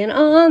was laying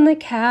on the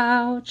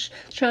couch,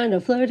 trying to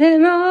flirt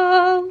and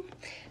all.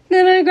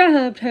 Then I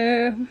grabbed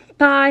her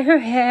by her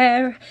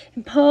hair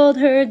and pulled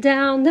her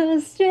down the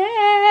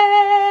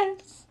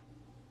stairs.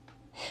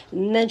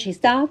 And then she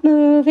stopped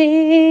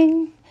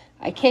moving.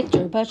 I kicked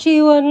her, but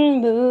she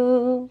wouldn't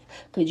move.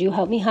 Could you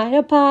help me hide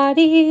a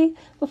body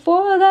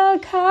before the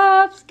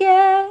cops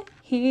get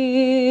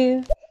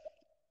here?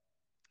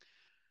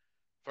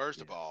 First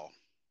Yeah, of all,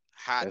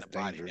 hiding that's the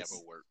body never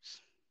dangerous.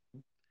 works.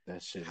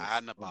 That shit is.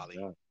 Hiding the Oh my body.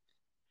 god.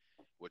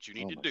 What you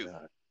need Oh to my do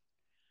god.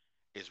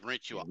 is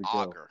rent you Here a we go.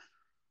 auger.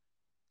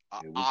 A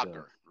Here we go.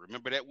 auger.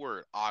 Remember that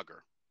word,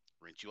 auger.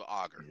 Rent you a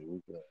auger, Here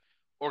we go.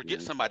 or Here get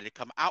we go. somebody to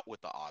come out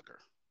with the auger,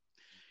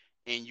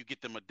 and you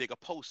get them to dig a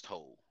post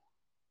hole.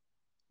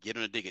 Get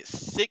them to dig it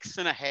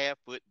 6.5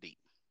 foot deep,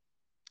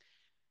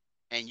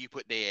 and you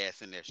put their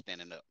ass in there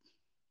standing up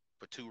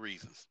for two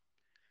reasons.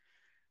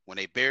 When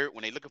they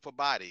looking for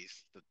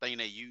bodies, the thing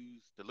they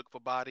use to look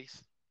for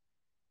bodies,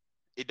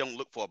 it don't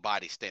look for a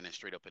body standing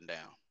straight up and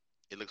down.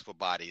 It looks for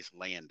bodies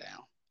laying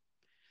down.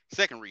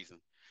 Second reason,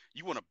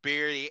 you want to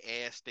bury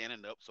their ass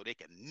standing up so they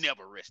can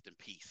never rest in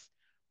peace.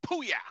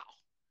 Pooyah!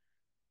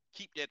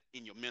 Keep that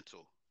in your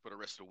mental for the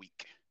rest of the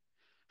week.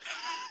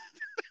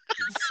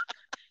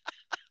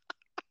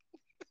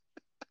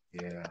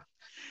 Yeah.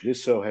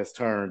 This show has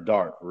turned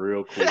dark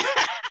real quick.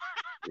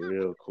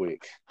 Real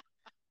quick.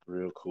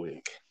 Real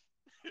quick.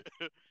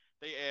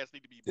 They ass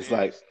need to be It's buried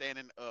like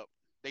standing up.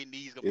 They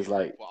knees gonna be it's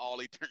hurting like for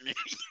all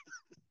eternity.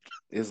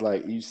 it's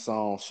like each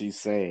song she's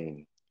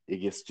saying, it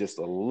gets just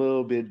a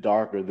little bit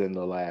darker than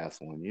the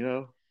last one, you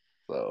know?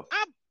 So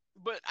I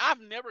but I've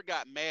never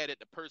got mad at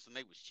the person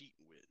they was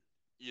cheating with.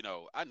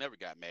 I never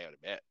got mad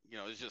at that.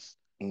 It's just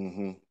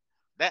hmm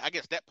that I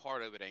guess that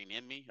part of it ain't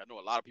in me. I know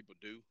a lot of people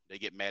do. They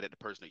get mad at the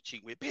person they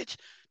cheat with. Bitch,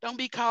 don't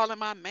be calling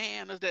my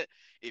man. Is that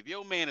if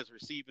your man is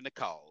receiving the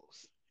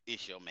calls,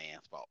 it's your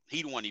man's fault.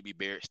 He the one to be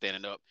buried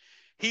standing up.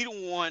 He the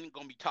one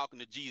gonna be talking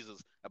to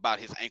Jesus about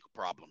his ankle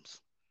problems.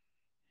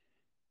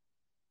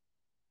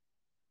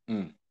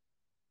 mm,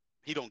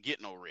 He don't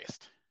get no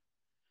rest.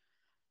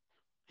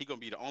 He gonna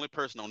be the only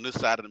person on this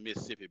side of the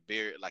Mississippi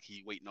buried like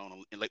he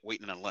like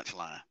waiting in a lunch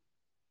line.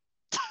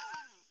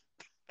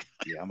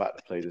 yeah, I'm about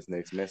to play this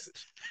next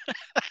message.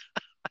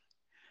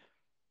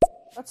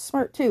 That's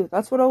smart too.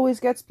 That's what always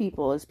gets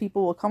people is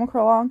people will come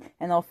along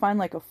and they'll find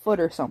like a foot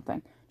or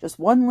something, just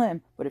one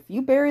limb. But if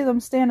you bury them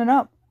standing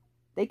up,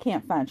 they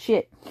can't find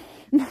shit.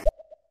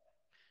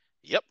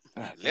 Yep,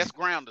 Ah, less damn.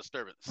 ground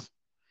disturbance.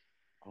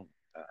 Oh,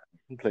 God.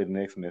 Let me play the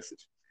next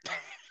message.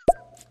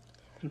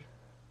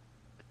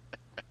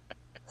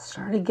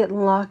 Started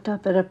getting locked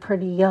up at a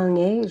pretty young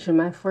age, and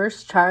my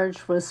first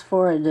charge was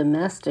for a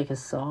domestic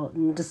assault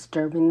and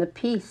disturbing the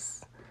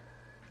peace.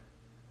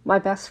 My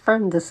best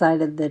friend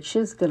decided that she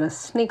was gonna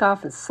sneak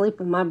off and sleep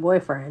with my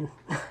boyfriend.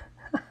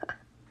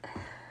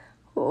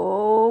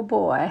 Oh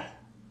boy.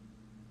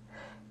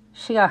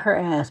 She got her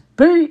ass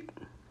beat.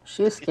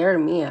 She was scared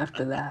of me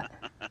after that.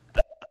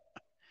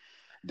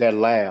 That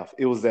laugh.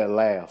 It was that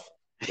laugh.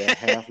 That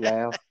half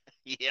laugh.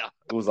 Yeah,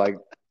 It was like,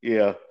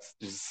 yeah,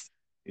 just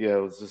yeah,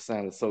 it was just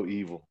sounded so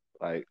evil.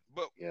 Like,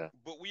 but yeah.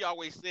 we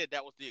always said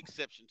that was the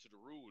exception to the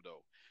rule,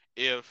 though.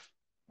 If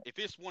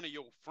it's one of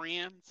your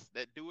friends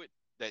that do it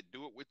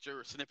with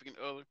your significant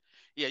other,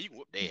 yeah, you can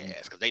whoop their Hmm.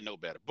 ass because they know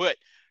better. But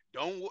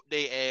don't whoop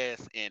their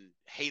ass and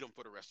hate them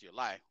for the rest of your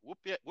life. Whoop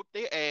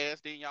their ass,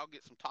 then y'all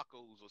get some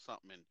tacos or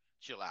something and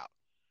chill out.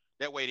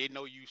 That way they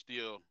know you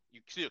still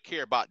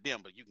care about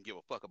them, but you can give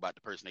a fuck about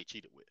the person they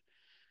cheated with.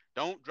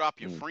 Don't drop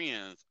your Mm,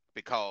 friends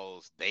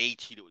because they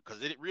cheated with.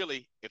 Because it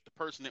really, if the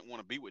person didn't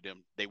want to be with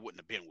them, they wouldn't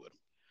have been with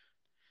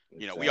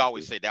them. We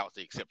always exactly. say that was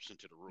the exception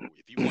to the rule.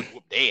 If you want to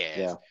whoop their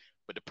Yeah. ass,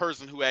 but the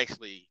person who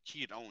actually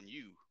cheated on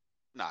you,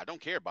 nah, I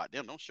don't care about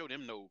them. Don't show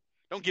them no.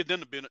 Don't give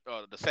them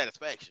the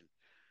satisfaction.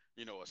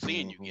 Of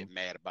seeing you Hmm. get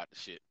mad about the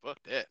shit.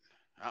 Fuck that.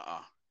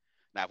 Now,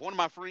 if one of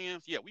my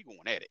friends, yeah, we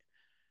going at it.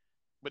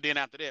 But then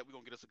after that, we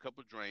gonna get us a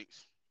couple of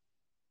drinks.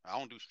 I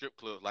don't do strip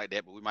clubs like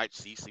that, but we might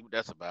see what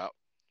that's about.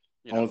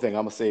 You Only know. thing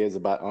I'm gonna say is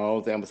about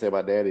only thing I'm gonna say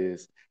about that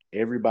is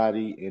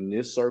everybody in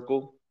this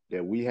circle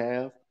that we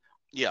have,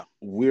 Yeah.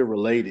 we're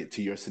related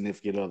to your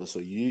significant other. So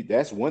you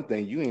that's one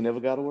thing you ain't never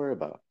gotta worry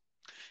about.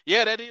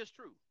 Yeah, that is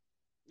true.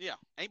 Yeah.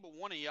 Ain't but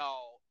one of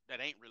y'all that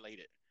ain't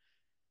related.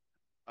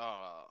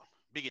 Uh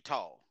Biggie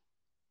Tall.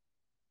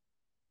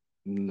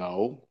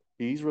 No,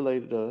 he's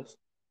related to us.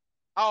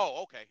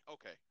 Oh, okay,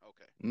 okay,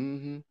 okay,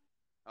 Hmm.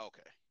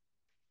 okay.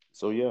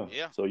 So yeah.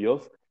 Yeah. So yo.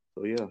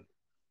 So yeah.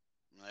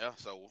 Yeah.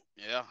 So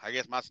yeah, I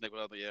guess my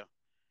significant other, yeah.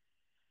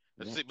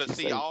 Yeah. But She's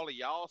see, safe. all of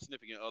y'all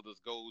significant others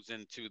goes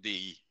into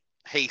the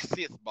hey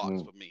sis box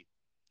Mm, for me.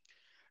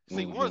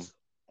 See,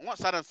 mm-hmm.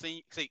 once I done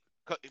seen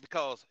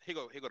because here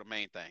go the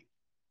main thing.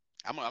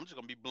 I'm just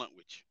gonna be blunt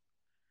with you.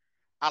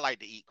 I like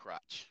to eat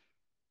crotch.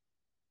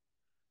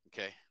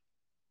 Okay,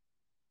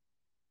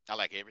 I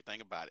like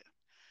everything about it.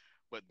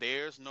 But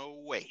there's no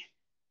way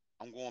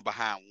I'm going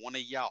behind one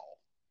of y'all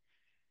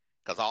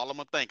because all I'm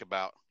gonna think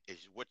about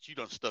is what you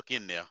done stuck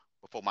in there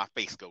before my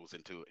face goes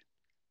into it.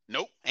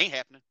 Nope, ain't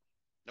happening.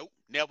 Nope,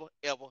 never,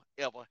 ever,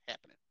 ever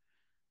happening.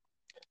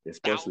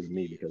 Especially Thousand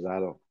me years. because I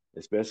don't.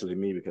 Especially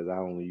me because I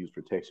only use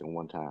protection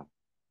one time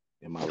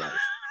in my life.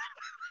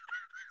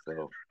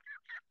 So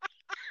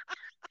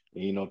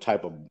ain't no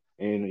type of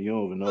and you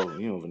don't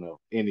even know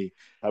any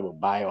type of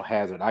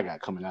biohazard I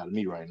got coming out of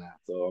me right now.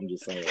 So I'm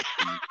just saying,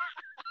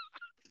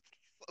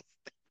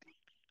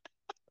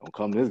 don't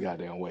come this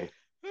goddamn way.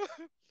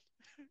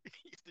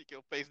 You stick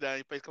your face down,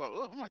 your face come out.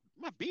 Oh,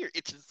 my beard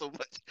itching so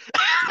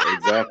much.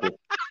 Exactly.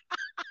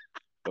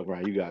 Fuck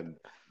around, you got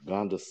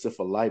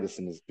gondosyphilitis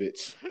in this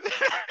bitch.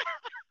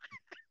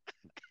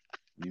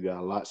 You got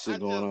a lot of I shit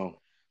going just on.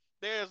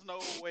 there's no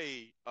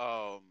way.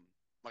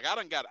 Like I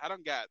done got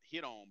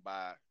hit on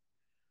by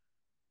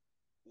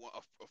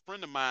a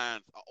friend of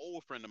mine's, an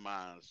old friend of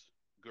mine's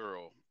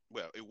girl.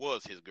 Well, it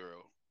was his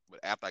girl, but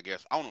after I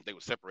guess I don't know if they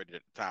were separated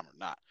at the time or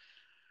not.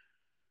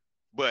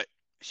 But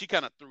she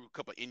kind of threw a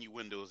couple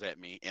innuendos at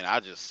me, and I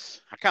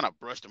kind of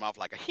brushed them off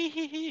like a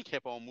he,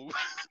 kept on moving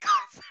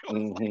because it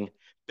was Hmm. like,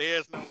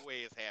 there's no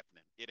way it's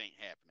happening. It ain't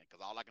happening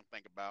because all I can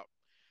think about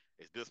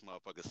is this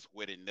motherfucker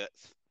sweaty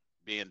nuts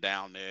being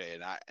down there,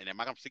 and am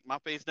I gonna stick my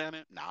face down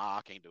there? Nah,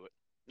 I can't do it.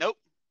 Nope,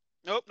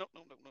 nope,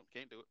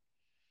 can't do it.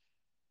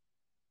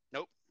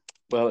 Nope.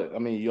 Well, I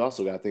mean, you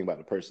also got to think about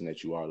the person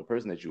that you are. The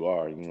person that you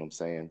are, you know what I'm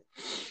saying?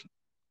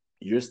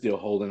 You're still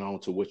holding on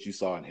to what you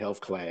saw in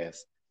health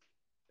class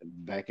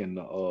back in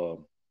the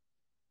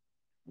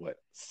what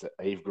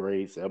eighth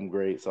grade, seventh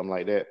grade, something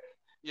like that.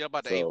 Yeah,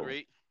 about the eighth So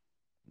grade.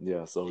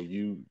 yeah, so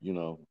you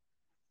know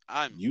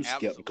I'm you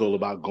skeptical absolutely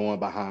about going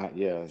behind.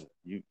 Yeah,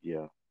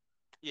 yeah.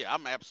 Yeah,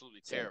 I'm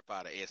absolutely So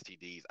terrified of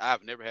STDs.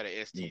 I've never had an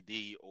mm,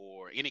 STD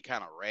or any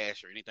kind of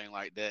rash or anything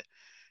like that.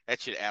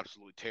 That shit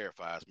absolutely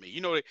terrifies me.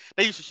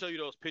 They used to show you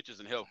those pictures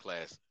in health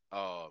class,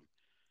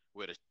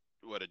 where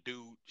the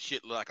dude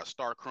shit look like a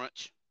star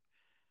crunch.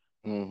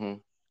 mm-hmm.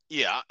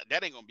 Yeah,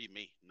 that ain't gonna be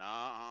me.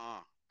 Nah,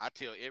 I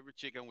tell every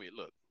chick I'm with,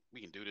 look, we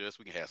can do this.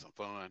 We can have some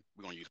fun.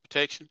 We're gonna use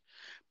protection.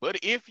 But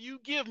if you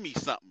give me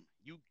something,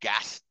 you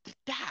got to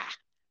die.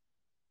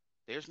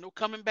 There's no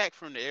coming back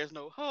from there. There's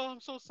no, oh,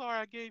 I'm so sorry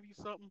I gave you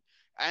something.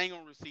 I ain't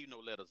gonna receive no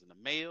letters in the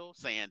mail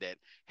saying that,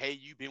 hey,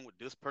 you've been with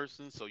this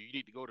person, so you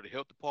need to go to the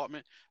health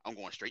department. I'm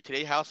going straight to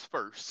their house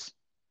first.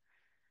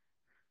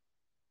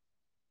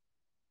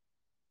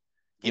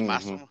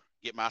 Mm-hmm.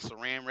 get my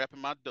saran wrap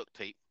and my duct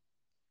tape.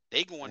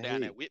 They going I down hear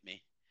there you. with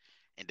me,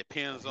 and I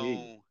depends hear you.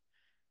 on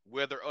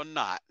whether or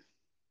not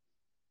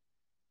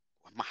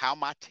how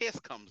my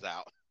test comes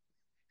out,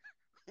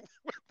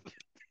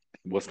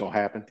 What's gonna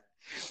happen?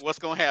 what's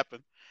gonna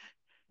happen.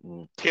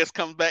 Mm. Test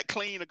comes back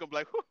clean, I'm gonna be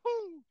like,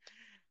 whoo,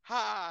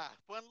 ha,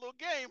 fun little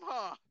game,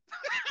 huh?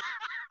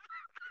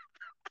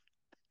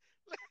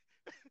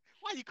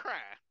 Why you crying?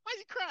 Why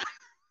you crying?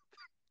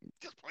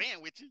 Just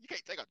playing with you. You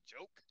can't take a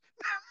joke.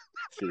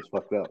 Shit is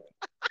fucked up.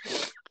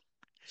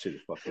 Shit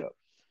is fucked up.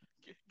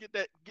 Get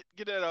that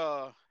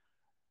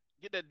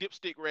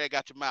dipstick rag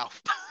out your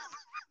mouth.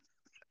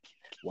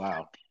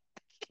 Wow.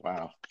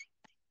 Wow.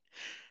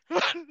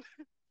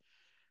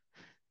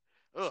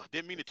 Ugh,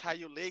 didn't mean to tie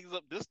your legs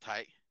up this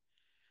tight.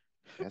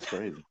 That's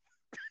crazy.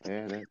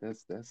 Yeah,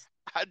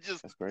 I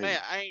just, that's crazy. man,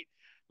 I ain't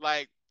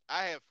like,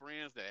 I have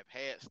friends that have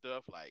had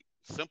stuff like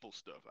simple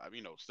stuff.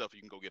 Stuff you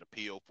can go get a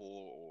pill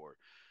for, or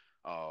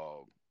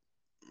uh,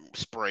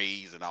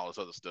 sprays and all this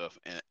other stuff.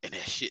 And that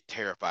shit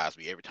terrifies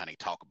me every time they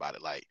talk about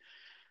it. Like,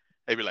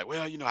 they be like,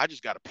 well, I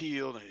just got a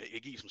pill and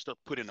it gives you some stuff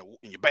to put in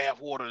your bath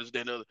water, this, that,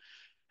 and the other.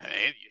 And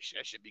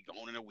that should be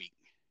gone in a week.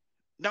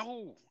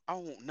 No, I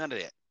don't want none of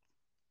that.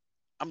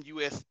 I'm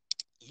USDA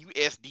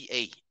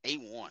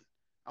A1.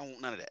 I don't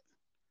want none of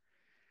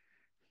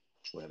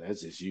Well,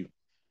 that's just you.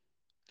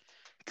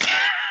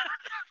 that.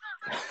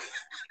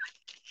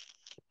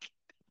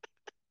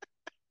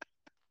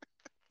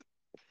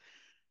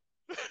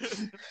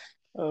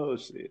 Oh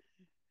shit.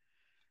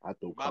 I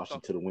throw My caution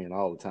thought. to the wind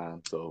all the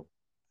time. So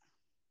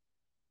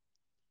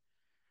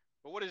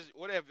But what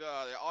have the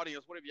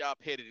audience? What have y'all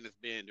pettiness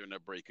been during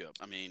that breakup?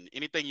 I mean,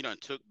 anything you done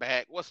took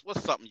back? What's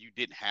something you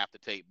didn't have to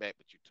take back,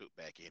 but you took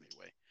back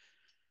anyway?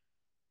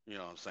 You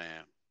know what I'm saying?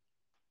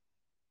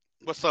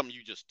 What's something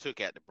you just took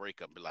at the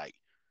breakup and be like,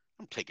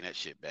 I'm taking that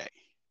shit back.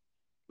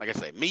 Like I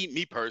say,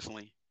 me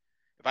personally,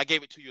 if I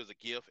gave it to you as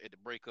a gift at the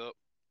breakup,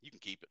 you can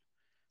keep it.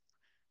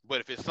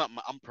 But if it's something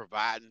I'm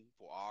providing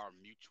for our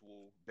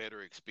mutual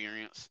better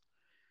experience,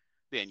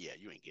 then yeah,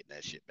 you ain't getting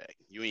that shit back.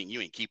 You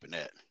ain't keeping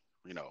that.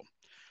 You know,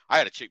 I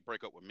had a chick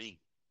break up with me.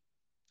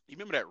 You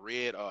remember that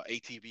red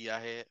ATV I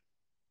had?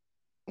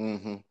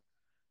 mm-hmm.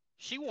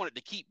 She wanted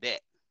to keep that.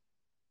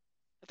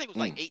 I think it was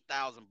like Mm.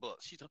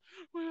 $8,000. She said,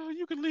 "Well,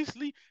 you can lease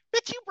leave."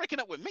 Bitch, you breaking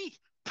up with me?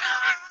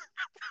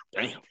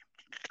 Damn.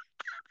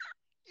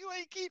 You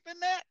ain't keeping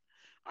that.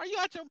 Are you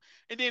out your?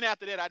 And then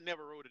after that, I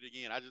never wrote it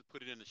again. I just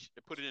put it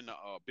in the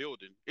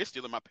building. It's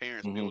still in my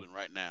parents' Mm-hmm. building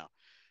right now.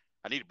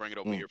 I need to bring it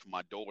over Mm. here for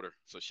my daughter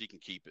so she can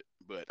keep it.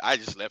 But I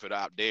just left it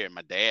out there.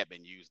 My dad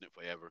been using it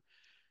forever.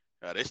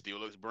 It still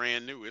looks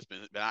brand new. It's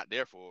been out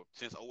there for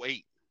since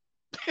 '08.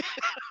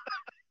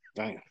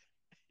 Damn.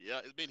 Yeah,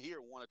 it's been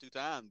here one or two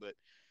times, but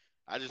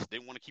I just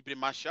didn't want to keep it in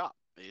my shop.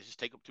 It just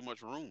take up too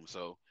much room.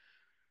 So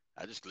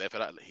I just left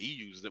it out. He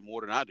uses it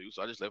more than I do,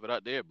 so I just left it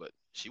out there. But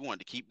she wanted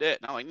to keep that,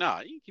 and I'm like, nah,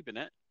 you ain't keeping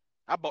that.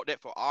 I bought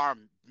that for our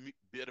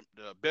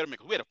betterment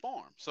because we had a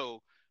farm,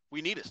 so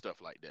we needed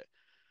stuff like that.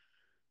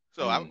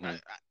 So Mm-hmm.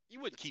 you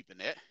wasn't keeping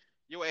that.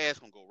 Your ass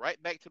gonna go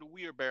right back to the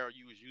wheelbarrow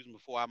you was using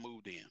before I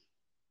moved in.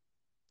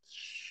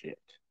 Shit.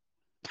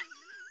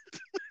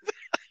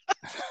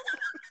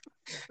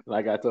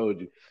 Like I told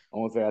you,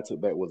 only thing I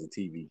took back was a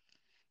TV,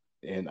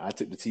 and I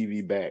took the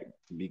TV back.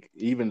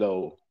 Even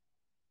though,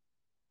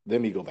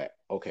 let me go back.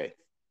 Okay,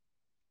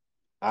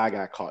 I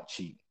got caught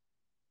cheating.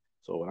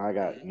 So when I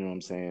got, Mm-hmm. you know what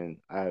I'm saying,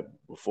 I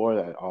before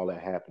that all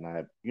that happened,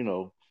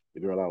 the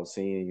girl I was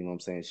seeing, you know what I'm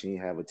saying, she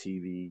didn't have a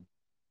TV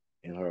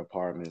in her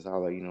apartment. So I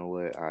was like, you know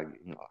what, I get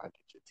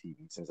your TV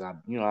since I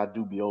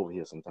do be over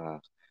here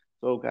sometimes.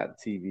 So got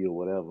the TV or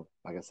whatever.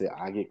 Like I said,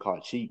 I get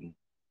caught cheating.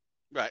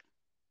 Right.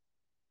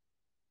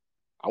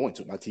 I went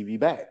to my TV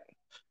back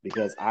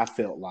because I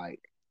felt like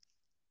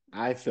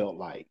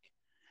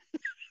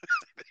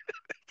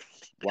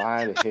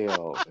why the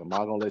hell am I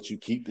gonna let you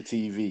keep the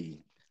TV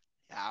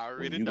I when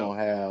already you know.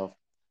 gonna have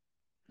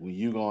when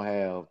you gonna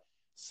have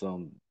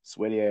some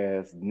sweaty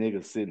ass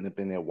nigga sitting up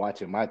in there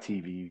watching my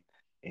TV,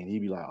 and he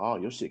be like, "Oh,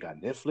 your shit got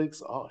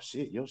Netflix. Oh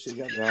shit, your shit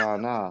got Is that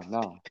nah,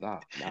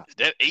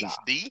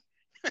 HD?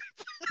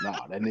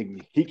 nah. That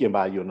nigga he can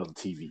buy you another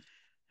TV."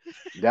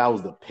 That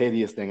was the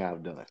pettiest thing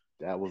I've done.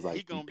 That was He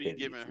like the gonna be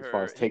giving pettiest as far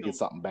her. as taking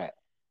something back.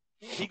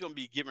 He gonna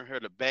be giving her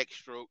the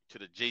backstroke to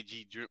the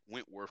JG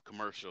Wentworth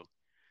commercial or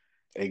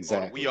the "We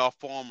Exactly, Are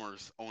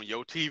Farmers" on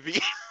your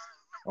TV.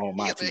 on he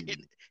my hit,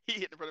 TV. he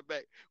hit it from the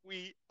back.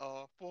 We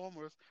are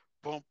farmers.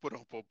 Bum,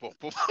 ba-dum, bum, bum,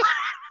 bum.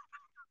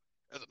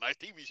 That's a nice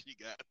TV she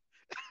got.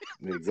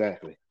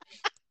 Exactly.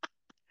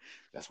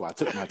 That's why I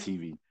took my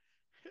TV.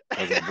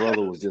 Because her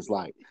brother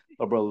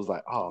was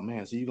like, "Oh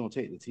man, so you gonna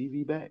take the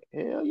TV back?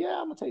 Hell yeah,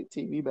 I'm gonna take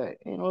the TV back.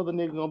 Ain't no other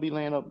nigga gonna be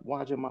laying up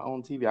watching my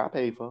own TV I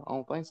paid for. I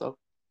don't think so.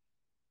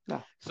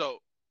 No, So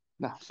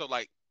no.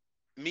 like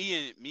me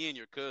and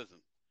your cousin,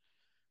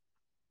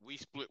 we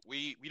split.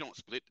 We don't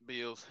split the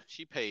bills.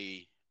 She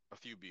paid a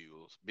few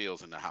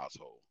bills in the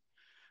household.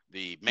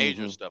 The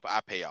major Mm-hmm. stuff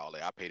I pay all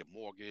that. I pay the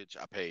mortgage.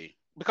 I pay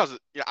because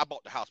I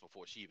bought the house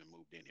before she even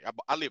moved in here.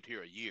 I lived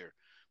here a year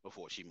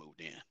before she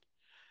moved in.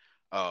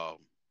 Um,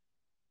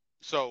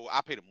 so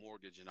I paid a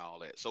mortgage and all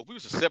that. So if we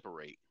was to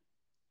separate,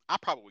 I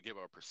probably would give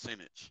her a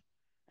percentage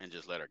and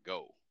just let her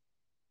go.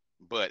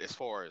 But as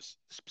far as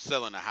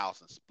selling the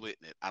house and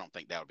splitting it, I don't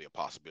think that would be a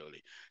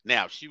possibility.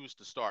 Now, if she was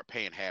to start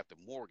paying half the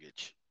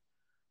mortgage,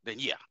 then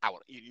yeah, I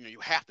would. You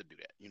have to do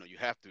that. You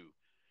have to,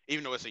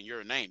 even though it's in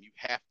your name, you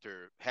have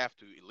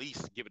to at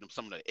least give them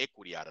some of the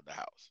equity out of the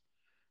house.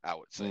 I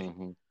would say.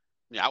 Hmm.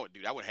 Yeah, I would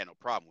do that. I wouldn't have no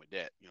problem with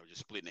that.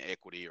 Just splitting the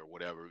equity or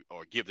whatever,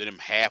 or give them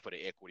half of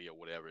the equity or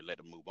whatever, and let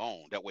them move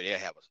on. That way they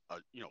have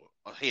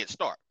a head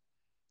start.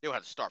 They'll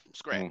have to start from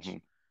scratch Hmm.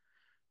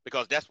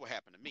 because that's what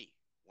happened to me.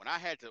 When I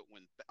had to,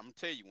 when I'm gonna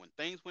tell you, when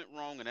things went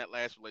wrong in that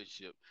last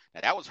relationship,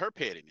 now that was her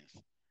pettiness.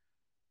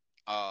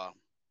 Uh,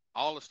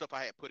 all the stuff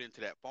I had put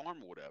into that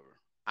farm or whatever,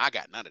 I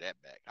got none of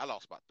that back. I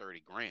lost about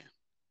 30 grand.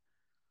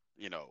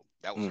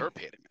 That was her Mm.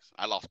 pettiness.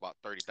 I lost about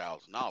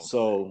 $30,000 on that.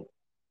 So,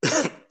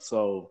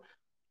 so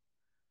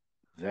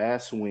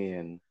that's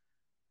when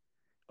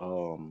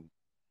um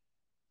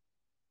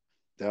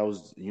that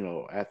was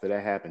after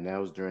that happened. That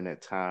was during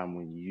that time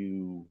when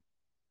you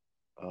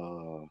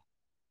uh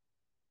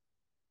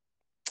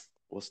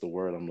what's the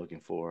word I'm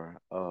looking for?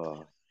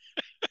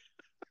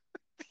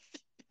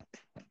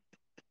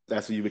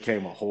 That's when you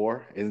became a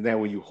whore. Isn't that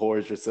when you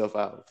whored yourself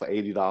out for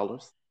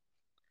 $80?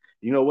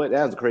 You know what?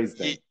 That was a crazy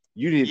Yeah, thing.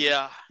 You didn't.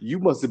 yeah. You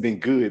must have been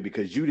good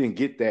because you didn't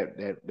get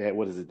that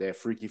what is it, that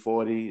freaky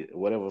 40,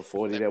 whatever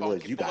 40 That that was.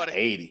 funky You got 40.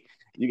 80.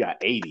 You got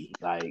 80.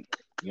 Like,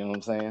 you know what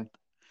I'm saying?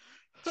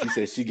 She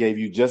said she gave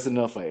you just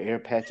enough of air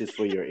patches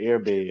for your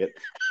airbed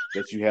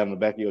that you have in the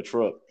back of your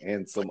truck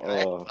and some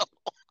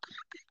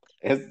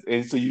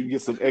and so you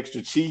get some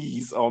extra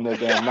cheese on that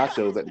damn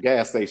nachos at the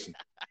gas station.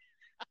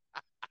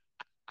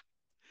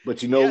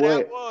 But you know Yeah, that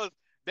what? was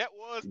that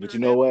was But you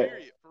during know that what?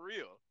 period for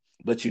real.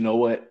 But you know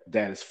what?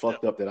 That is Yeah.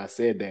 fucked up that I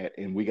said that,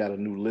 and we got a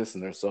new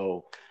listener.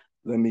 So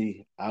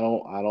I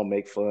don't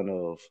make fun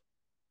of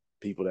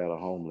people that are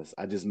homeless.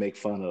 I just make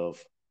fun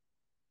of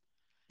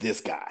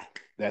this guy.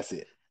 That's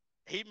it.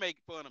 He make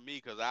fun of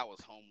me because I was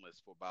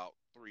homeless for about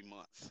 3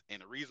 months,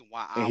 and the reason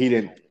why And I he was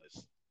didn't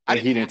homeless, I and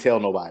didn't he didn't have to tell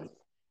be nobody. homeless.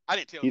 I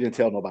didn't tell He didn't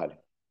tell nobody.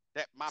 nobody.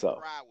 That my So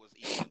pride was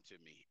eating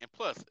into me, and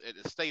plus, at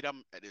the state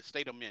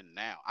I'm in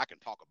now, I can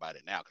talk about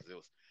it now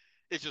because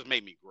it just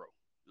made me grow.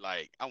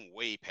 Like I'm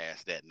way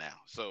past that now.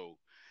 So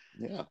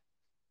yeah,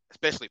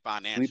 especially sleeping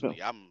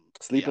financially,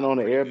 sleeping I'm on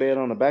the pretty airbed good.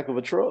 on the back of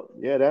a truck.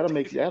 Yeah, that'll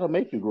make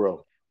you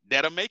grow.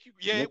 That'll make you.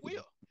 Yeah, Make it you,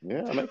 will. yeah,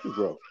 it'll make you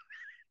grow.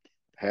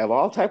 Have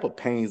all You type of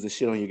pains and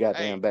shit on your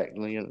goddamn hey, back.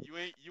 you You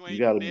ain't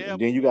gotta never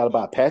then you gotta woke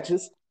buy up.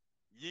 patches.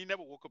 You ain't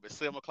never woke up at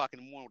 7 o'clock in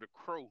the morning with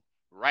a crow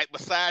right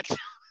beside you.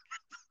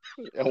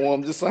 And what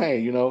I'm just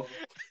saying.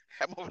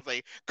 That mother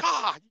say,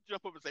 "Car." You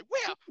jump up and say,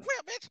 "Where,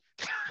 bitch?"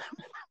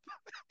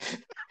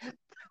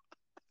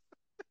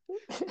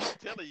 I'm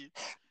telling you.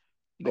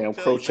 I'm Damn telling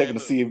crow you, man.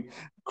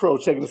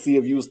 checking to Look, see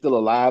if you was still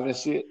alive and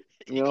shit.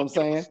 You you know what gonna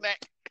I'm get him a saying? snack.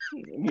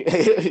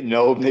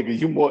 No,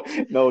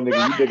 nigga, no,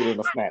 nigga, you bigger than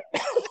a snap.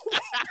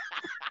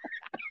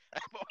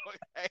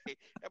 Hey,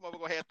 that mother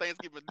gonna have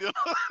Thanksgiving dinner.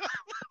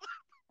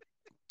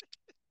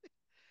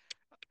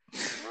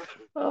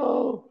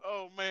 Oh,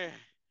 Oh man.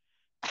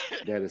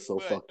 that is so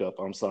but fucked up.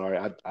 I'm sorry.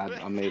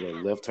 I made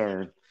a left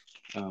turn.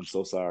 I'm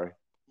so sorry.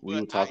 We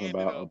but were I talking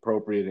ended about up.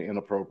 appropriate and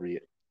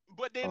inappropriate.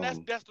 But then that's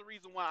Um, that's the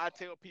reason why I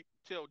tell people,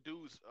 tell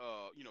dudes,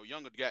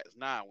 younger guys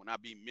now when I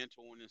be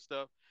mentoring and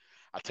stuff,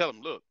 I tell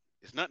them, look,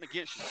 it's nothing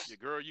against you, your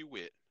girl you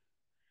with.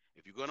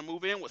 If you're gonna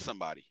move in with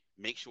somebody,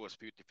 make sure it's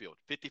 50-50,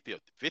 50-50,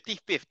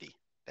 50-50.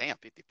 Damn,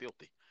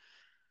 50-50.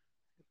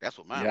 That's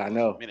what mine yeah, I was for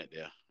a know. minute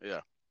there. Yeah.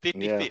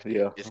 Yeah, 50-50.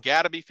 yeah, It's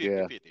got to be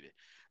yeah, 50-50.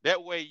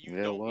 That way you yeah.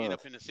 It don't end was.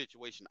 up in the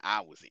situation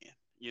I was in.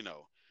 You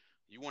know,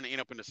 you want to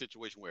end up in a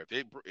situation where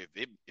if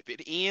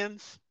it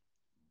ends,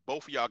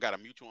 both of y'all got a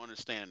mutual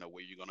understanding of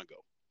where you're gonna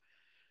go.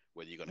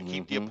 Whether you're gonna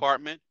keep the Hmm.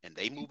 apartment and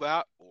they move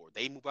out, or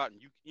they move out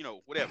and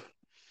whatever.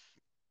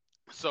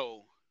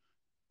 So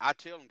I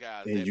tell them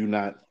guys And that you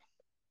because not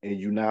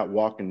you're not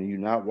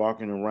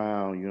walking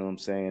around. You know what I'm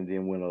saying?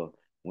 Then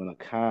when a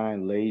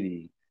kind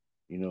lady,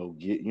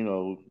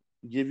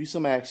 give you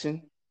some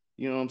action.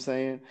 You know what I'm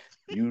saying?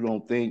 You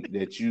don't think to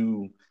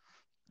you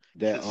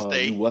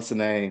stay. what's the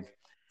name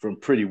from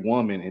Pretty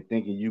Woman and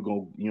thinking you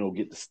gonna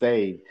get to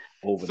stay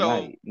So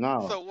overnight.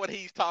 No. so what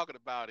he's talking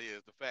about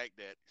is the fact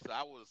that so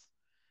I was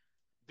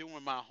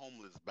doing my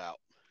homeless bout.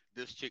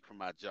 This chick from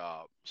my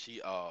job,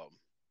 she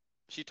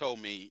told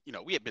me,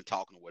 we had been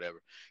talking or whatever,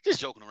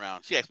 just joking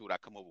around. She asked me would I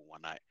come over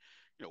one night,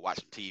 watch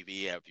some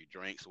TV, have a few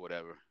drinks or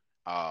whatever.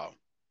 Uh,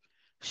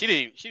 she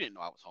didn't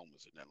know I was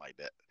homeless or nothing like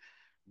that.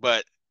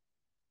 But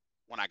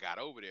when I got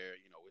over there,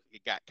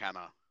 it got kind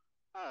of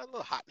a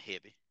little hot and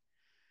heavy.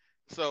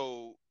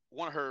 So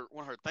one of her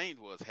things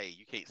was, hey,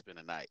 you can't spend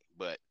the night,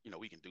 but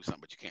we can do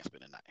something, but you can't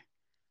spend the night.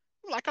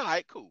 I'm like, all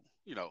right, cool.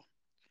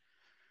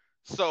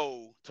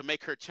 So to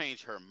make her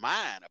change her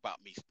mind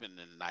about me spending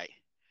the night,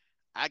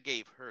 I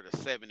gave her the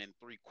 7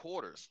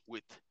 3/4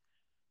 with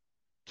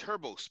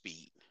turbo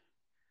speed.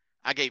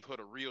 I gave her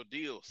the real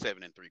deal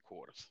 7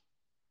 3/4.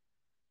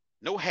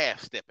 No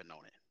half stepping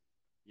on it.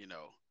 You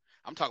know,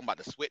 I'm talking about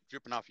the sweat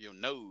dripping off your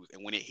nose,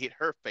 and when it hit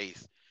her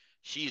face,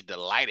 she's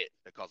delighted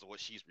because of what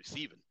she's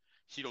receiving.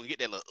 She don't get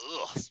that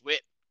little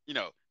sweat. She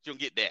don't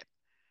get that.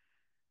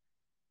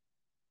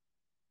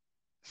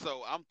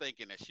 So I'm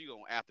thinking that she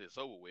gonna after it's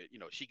over with,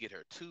 she get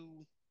her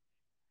two.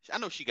 I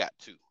know she got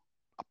two,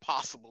 a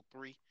possible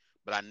three,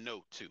 but I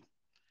know two.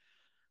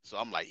 So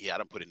I'm like, yeah, I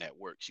don't put in that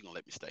work. She gonna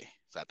let me stay.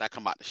 So after I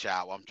come out the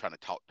shower, I'm trying to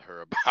talk to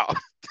her about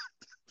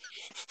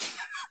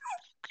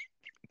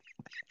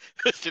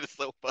this shit is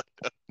so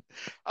fucked up.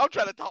 I'm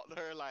trying to talk to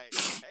her like,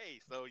 hey,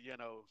 so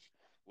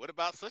what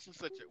about such and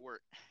such at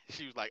work?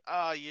 She was like,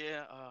 oh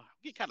yeah, I'm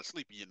getting kind of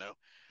sleepy. I'm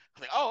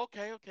like, oh,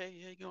 okay, okay,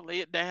 yeah, you gonna lay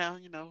it down.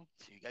 So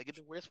you gotta get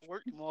to rest for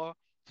work tomorrow.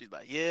 She's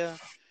like, yeah,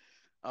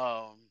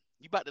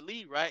 you about to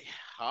leave, right?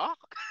 Huh?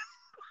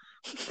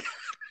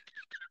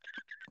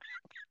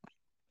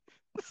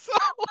 So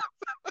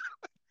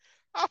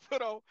I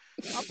put on,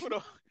 I put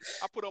on,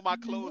 I put on my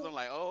clothes. I'm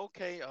like, oh,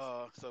 okay,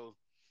 so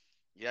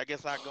yeah, I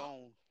guess I go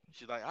on.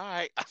 She's like, all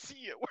right, I see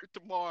you at work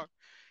tomorrow.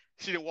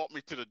 She didn't walk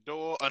me to the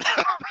door.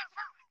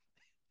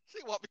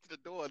 She walked me to the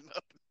door or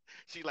nothing.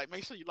 She like,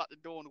 make sure you lock the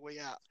door on the way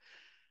out.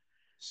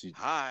 She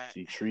All right.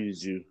 she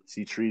treated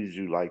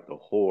you like the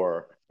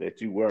whore that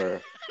you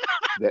were.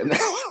 That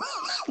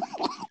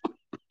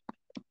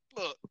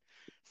Look.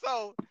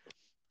 So,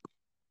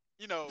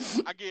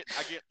 I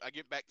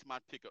get back to my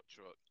pickup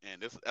truck,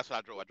 and that's what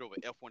I drove. I drove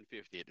an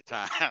F-150 at the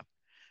time.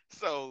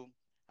 So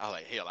I was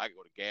like, hell, I could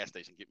go to the gas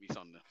station, get me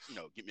something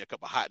to, get me a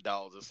couple of hot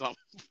dogs or something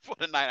for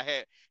the night. I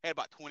had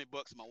about $20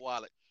 in my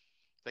wallet.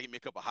 So get me a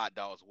couple of hot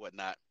dogs or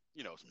whatnot,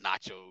 some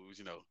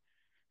nachos,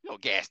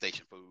 gas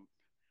station food.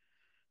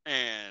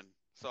 And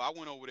so I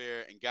went over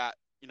there and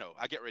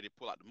I get ready to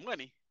pull out the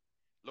money.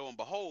 Lo and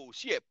behold,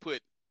 she had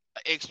put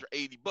an extra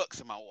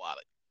 $80 in my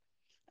wallet.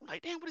 I'm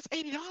like, damn, where does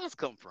 $80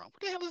 come from? What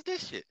the hell is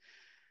this shit?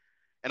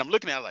 And I'm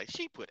looking at it like,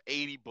 she put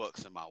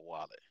 $80 in my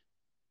wallet.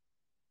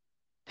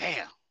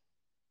 Damn,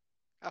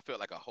 I felt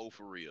like a hoe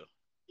for real.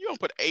 You don't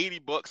put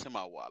 $80 in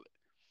my wallet.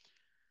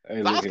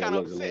 hey, So I look was here, kind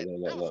of look, look, upset. look, I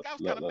look, was look, I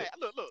was kind look, of look, mad.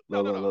 Look, look,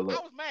 no, look, no, look, no. look, I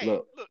look, was mad.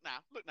 look. Look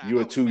now. You I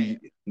were was mad.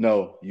 too.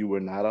 No, you were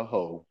not a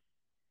hoe.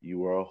 You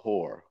were a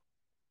whore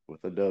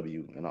with a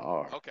W and an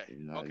R. Okay,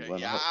 You okay, weren't a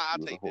yeah, hoe. I'll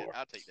You was a take that. whore.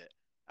 I'll take that.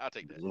 I'll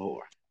take You that. was a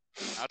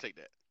whore. I'll take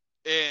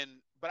that.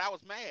 But I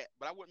was mad.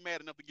 But I wasn't mad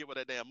enough to give her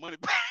that damn money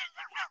back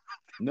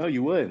No,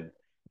 you wouldn't.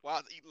 while I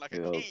was eating like a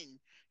You know, king.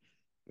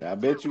 I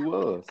bet you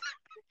was.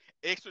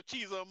 Extra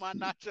cheese on my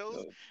nachos.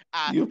 Uh,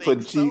 I You think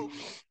putting cheese.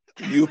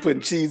 so. You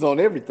putting cheese on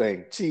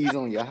everything. Cheese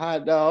on your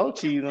hot dog.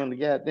 Cheese on the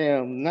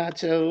goddamn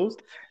nachos.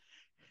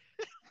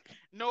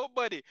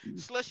 Nobody.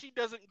 Slushy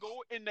doesn't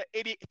go in the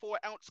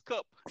 84-ounce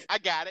cup. I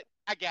got it.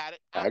 I got it.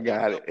 I'll I pay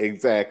got it double.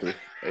 exactly.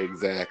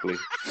 Exactly.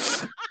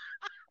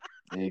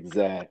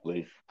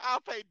 Exactly. I'll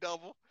pay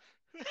double.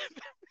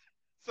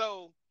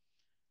 So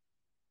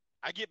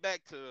I get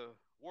back to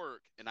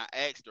work and I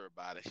asked her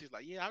about it. She's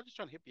like, "Yeah, I was just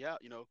trying to help you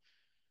out.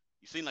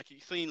 You seem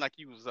like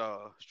you was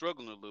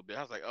struggling a little bit."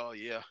 I was like, "Oh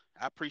yeah,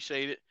 I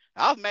appreciate it."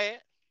 I was mad.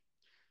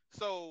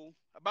 So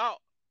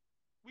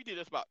we did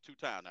this about two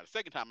times. Now the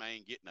second time I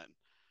ain't get nothing.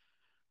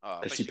 I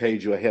Cause think she she gave paid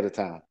me. you ahead of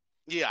time.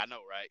 Yeah, I know,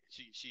 right?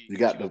 She she You she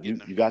got was the getting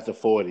you, her. you got the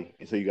 40,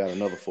 and so you got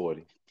another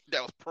 40.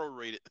 That was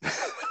prorated.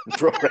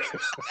 Prorated.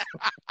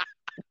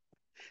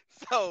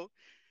 So,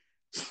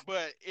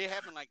 but it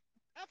happened like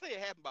I say it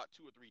happened about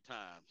two or three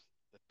times.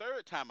 The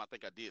third time I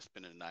think I did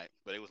spend the night,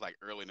 but it was like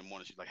early in the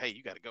morning. She's like, "Hey,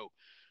 you got to go."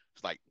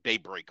 It's like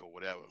daybreak or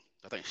whatever.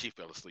 I think she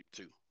fell asleep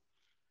too.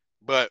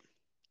 But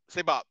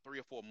say about 3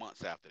 or 4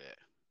 months after that,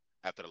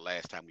 after the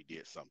last time we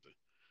did something,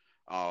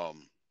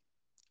 um,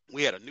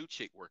 we had a new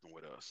chick working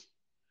with us,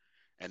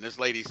 and this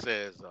lady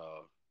says,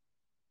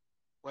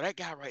 "Well, that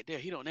guy right there,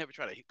 he don't ever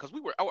try to because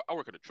I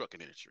work in the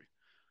trucking industry."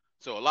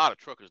 So a lot of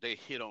truckers they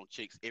hit on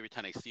chicks every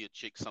time they see a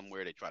chick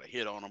somewhere. They try to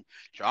hit on them.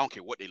 So I don't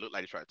care what they look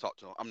like. They try to talk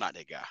to them. I'm not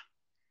that guy.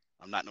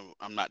 I'm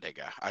not that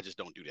guy. I just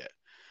don't do that.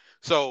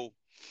 So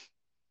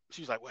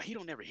she was like, well, he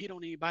don't ever hit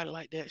on anybody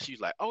like that. She was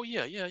like, oh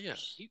yeah, yeah, yeah.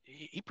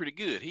 He pretty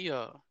good. He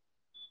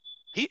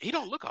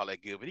don't look all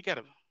that good, but he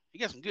got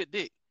some good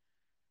dick.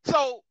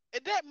 So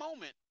at that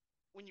moment,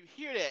 when you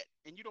hear that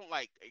and you don't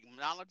like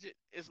acknowledge it,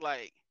 it's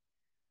like,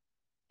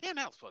 damn,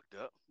 that was fucked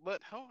up.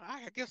 But oh,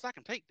 I guess I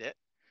can take that.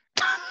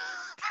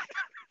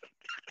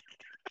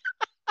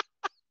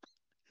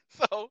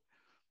 So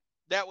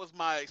that was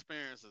my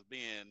experience as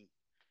being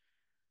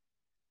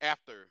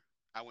after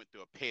I went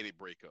through a petty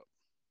breakup.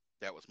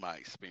 That was my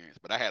experience.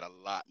 But I had a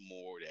lot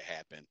more that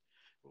happened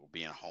with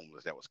being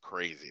homeless. That was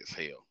crazy as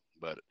hell.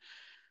 But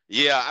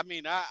yeah, I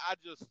mean, I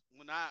just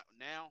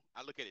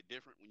I look at it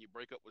different when you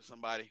break up with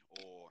somebody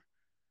or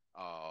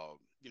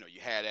you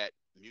had that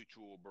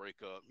mutual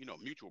breakup.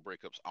 Mutual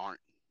breakups aren't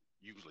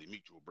usually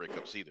mutual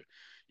breakups either.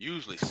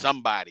 Usually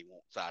somebody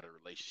wants out of the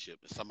relationship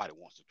and somebody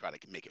wants to try to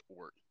make it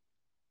work.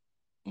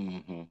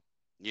 Mm-hmm.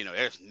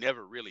 There's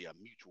never really a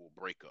mutual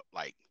breakup,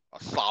 like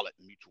a solid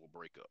mutual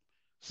breakup.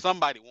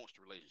 Somebody wants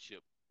the relationship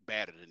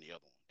better than the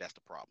other one. That's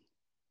the problem.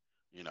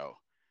 You know.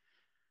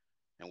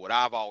 And what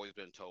I've always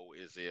been told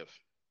is if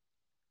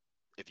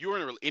you're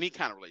in any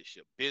kind of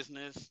relationship,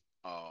 business,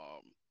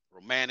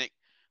 romantic,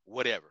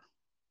 whatever,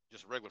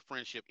 just regular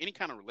friendship, any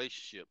kind of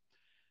relationship,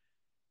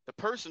 the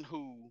person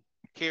who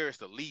cares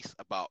the least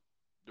about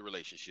the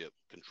relationship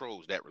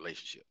controls that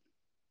relationship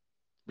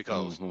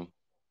because Mm-hmm.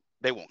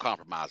 they won't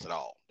compromise at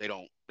all. They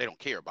don't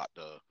care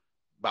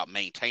about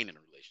maintaining a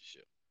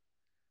relationship.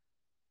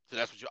 So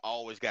that's what you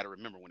always got to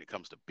remember when it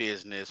comes to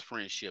business,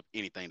 friendship,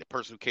 anything. The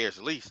person who cares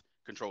the least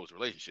controls the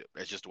relationship.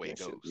 That's just the way it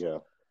That's it. goes. Yeah.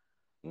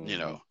 You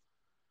Mm-hmm.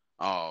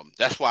 know,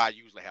 that's why I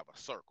usually have a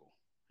circle.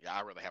 Yeah,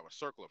 I rather have a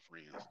circle of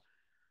friends.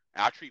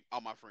 And I treat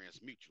all my friends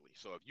mutually.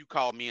 So if you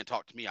call me and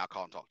talk to me, I'll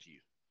call and talk to you.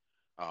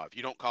 If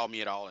you don't call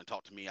me at all and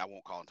talk to me, I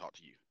won't call and talk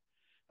to you.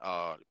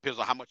 Depends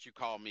on how much you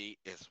call me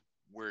is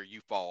where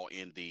you fall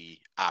in the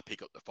I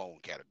pick up the phone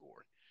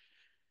category.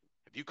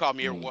 If you call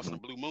me every once in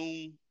Mm-hmm. a blue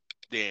moon,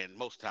 then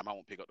most of the time I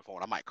won't pick up the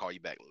phone. I might call you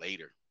back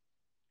later.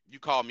 If you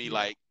call me Yeah.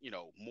 like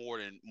more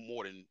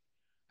than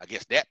I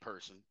guess that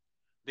person,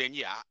 then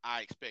yeah,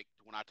 I expect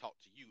when I talk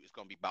to you, it's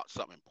gonna be about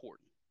something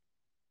important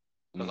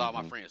because all my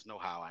Mm-hmm. friends know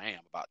how I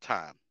am about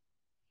time.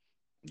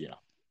 Yeah.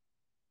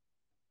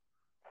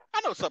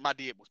 I know something I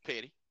did was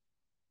petty,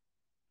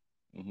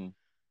 Mm-hmm.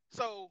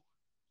 so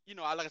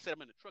like I said,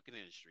 I'm in the trucking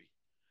industry,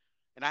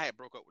 and I had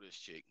broke up with this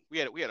chick. We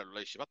had a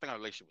relationship. I think our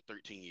relationship was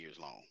 13 years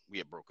long. We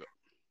had broke up.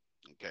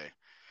 Okay,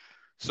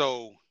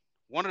 so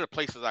one of the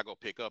places I go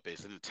pick up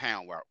is in the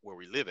town where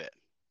we live at,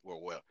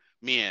 where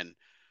me and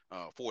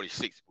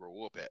 46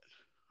 grew up at.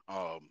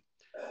 Um,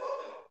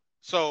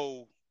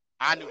 so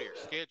I knew their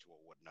schedule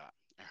or whatnot.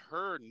 And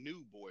her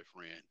new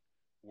boyfriend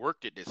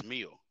worked at this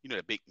mill. You know,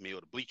 the big mill,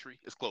 the bleachery.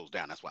 It's closed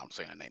down. That's why I'm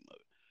saying the name of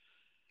it.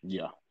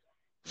 Yeah. I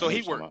So know he what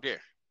you're talking worked about.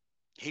 there.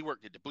 He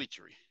worked at the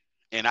bleachery,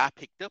 and I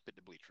picked up at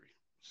the bleachery.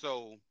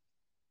 So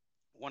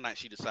one night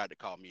she decided to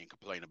call me and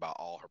complain about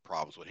all her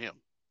problems with him.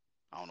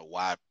 I don't know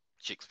why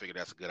chicks figure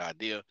that's a good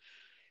idea.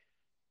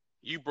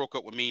 You broke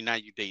up with me, now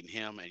you dating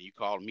him, and you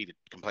called me to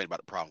complain about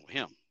the problem with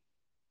him.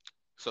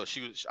 So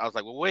I was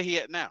like, well, where he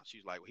at now?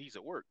 She's like, well, he's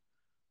at work.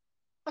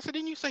 I said,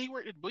 didn't you say he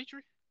worked at the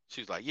bleachery?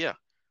 She's like, yeah.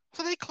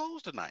 So they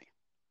closed tonight.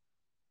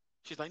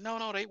 She's like, no,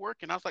 no, they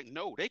working. I was like,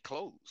 no, they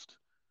closed.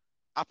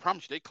 I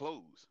promise you, they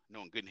closed,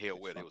 knowing good and hell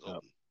That's where they was fucked up.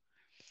 open.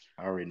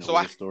 I already know So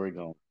where I, this story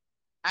going.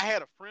 I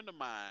had a friend of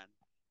mine.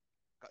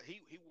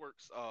 He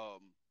works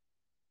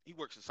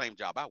the same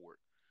job I work,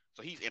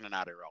 so he's in and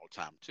out of there all the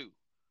time too.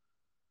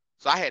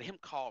 So I had him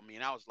call me,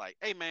 and I was like,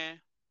 hey man,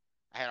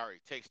 I had already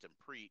texted him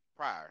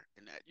prior,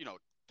 and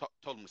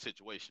told him the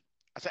situation.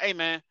 I said, hey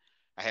man,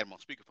 I had him on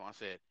speakerphone. I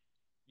said,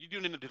 you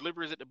doing any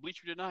deliveries at the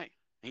bleacher tonight?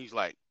 And he's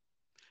like,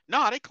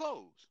 nah, they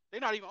closed.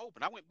 They're not even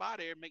open. I went by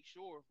there and make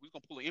sure we was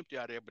gonna pull it empty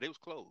out of there, but it was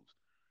closed.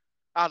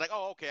 I was like,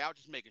 oh, okay. I was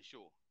just making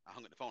sure. I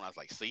hung up the phone. I was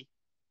like, see.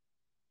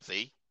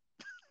 She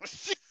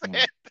Mm.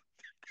 said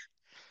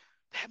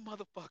that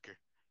motherfucker.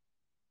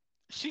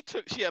 She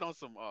had on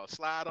some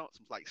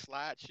some like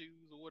slide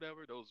shoes or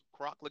whatever, those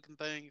croc looking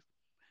things.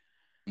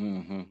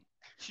 Mm-hmm.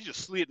 She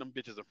just slid them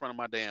bitches in front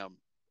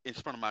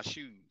of my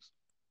shoes,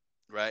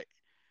 right?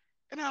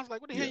 And I was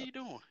like, what the hell Yeah. you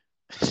doing?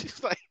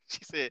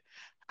 She said,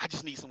 I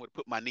just need somewhere to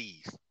put my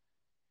knees.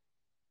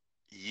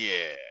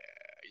 Yeah,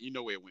 you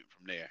know where it went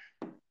from there.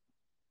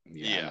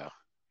 Yeah, I Yeah. know.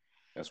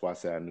 That's why I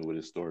said I knew where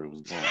this story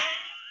was going.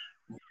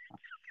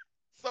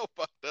 So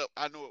fucked up.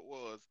 I know it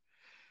was.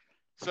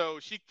 So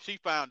she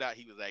found out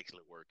he was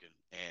actually working,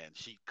 and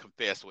she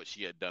confessed what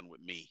she had done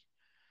with me.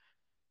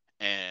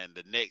 And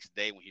the next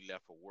day when he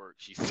left for work,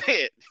 she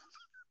said,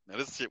 "Now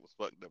this shit was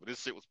fucked up, but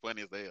this shit was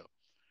funny as hell."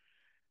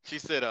 She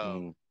said,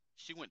 Mm.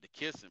 she went to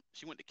kiss him.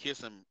 She went to kiss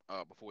him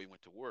before he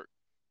went to work,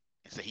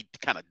 and so he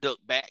kind of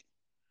ducked back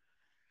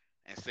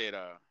and said,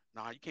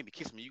 "No, you can't be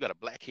kissing me. You got a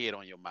blackhead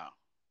on your mouth."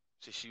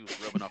 So she was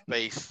rubbing her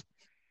face.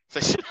 So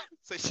she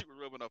said she was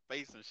rubbing her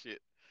face and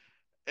shit,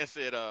 and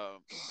said,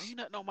 "Ain't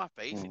nothing on my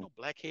face. Ain't Mm. no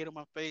blackhead on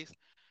my face."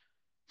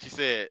 She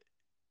said,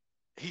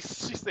 he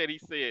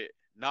said,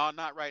 "No,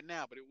 not right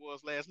now, but it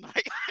was last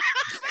night."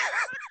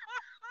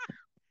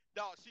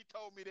 Dog, she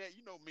told me that.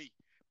 You know me.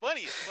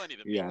 Funny is funny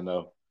to Yeah, me. I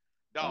know.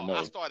 I Dog, I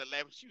know. started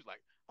laughing. She was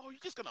like, "Oh, you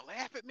just gonna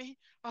laugh at me?"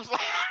 I was like,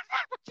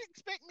 "What you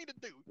expect me to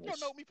do? You That don't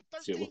know me for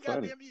shit was 13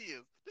 funny. goddamn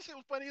years. This shit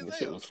was funny as That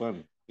shit hell." was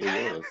funny.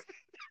 It was.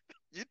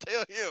 You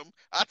tell him.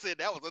 I said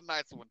that was a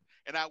nice one,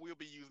 and I will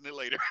be using it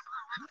later.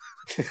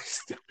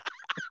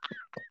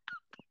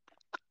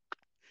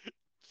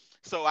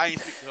 So I ain't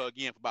speak to her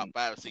again for about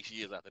 5 or 6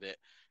 years after that.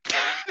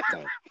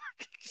 Damn.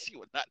 She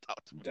would not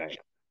talk to Damn.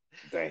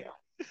 Damn.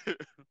 me.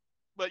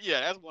 But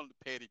yeah, that's one of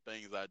the petty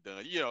things I've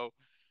done. You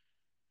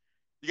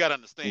gotta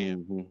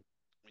understand Mm-hmm.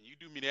 when you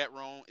do me that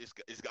wrong,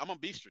 I'm gonna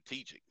be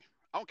strategic.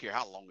 I don't care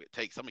how long it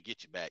takes. I'm gonna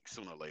get you back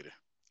sooner or later.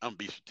 I'm gonna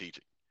be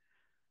strategic.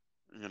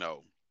 You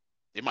know,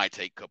 it might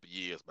take a couple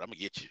years, but I'm gonna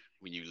get you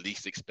when you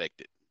least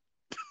expect it.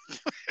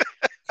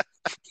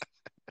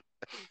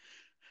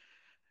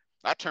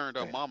 I turned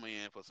her Damn. mama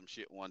in for some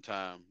shit one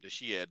time that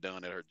she had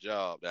done at her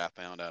job that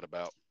I found out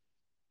about,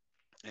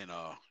 and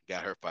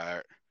got her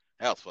fired.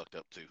 That was fucked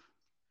up too.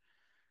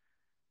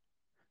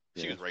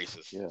 She was Yeah,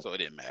 racist, yeah. so it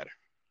didn't matter.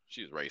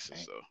 She was racist,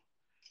 Damn, so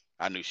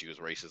I knew she was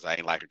racist. I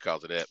ain't like her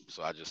because of that,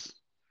 so it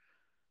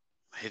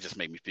just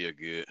made me feel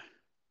good.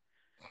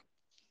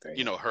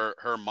 damn.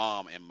 Her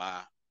mom and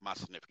my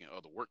significant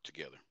other worked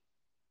together.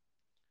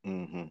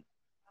 Mm-hmm.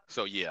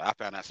 So yeah, I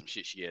found out some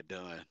shit she had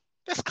done.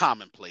 That's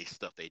commonplace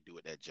stuff they do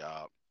at that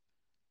job.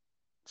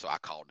 So I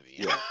called it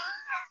in. Yeah.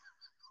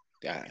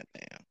 God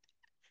damn.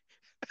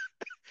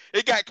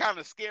 It got kind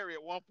of scary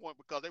at one point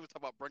because they was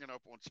talking about bringing her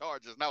up on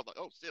charges, and I was like,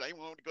 oh shit, I ain't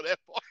want to go that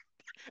far.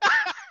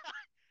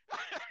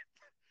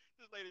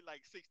 This lady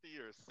like 60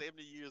 or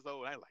 70 years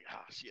old. I was like,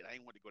 oh shit, I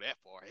ain't want to go that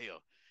far.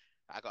 Hell,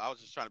 I was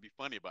just trying to be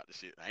funny about the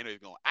shit. I ain't know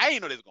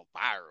they was gonna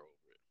fire her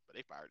over it, but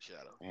they fired the shit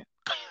out of her. Man,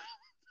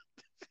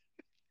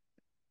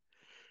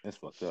 that's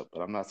fucked up.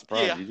 But I'm not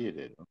surprised Yeah, you did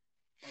that.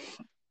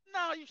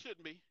 no, you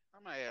shouldn't be.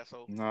 I'm an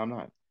asshole. No, I'm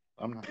not.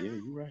 I'm not. Yeah,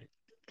 you're right.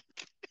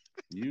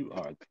 You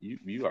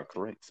are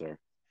correct, sir.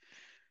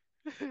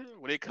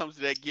 When it comes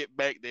to that get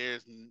back,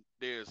 there's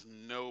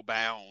no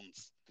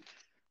bounds.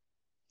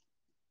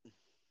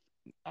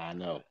 I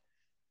know.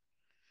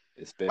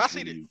 But I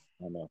Especially see you.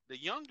 I know. the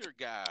younger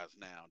guys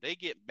now, they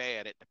get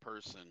mad at the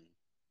person.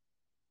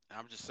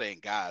 I'm just saying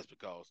guys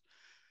because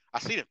I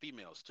see the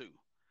females too,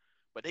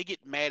 but they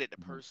get mad at the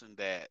Mm-hmm. person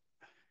that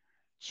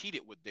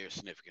cheated with their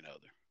significant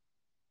other.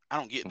 I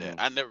don't get that.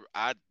 Mm-hmm.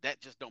 I that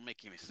just don't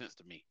make any sense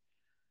to me.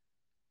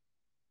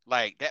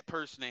 Like that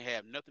person they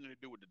have nothing to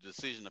do with the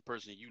decision the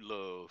person you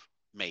love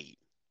made,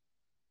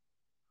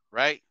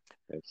 right?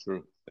 That's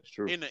true. That's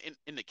true.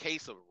 In the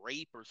case of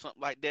rape or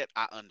something like that,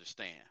 I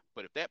understand.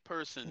 But if that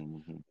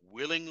person Mm-hmm.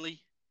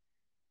 willingly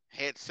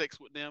had sex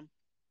with them,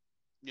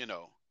 you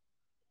know,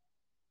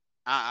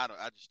 I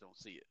just don't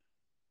see it.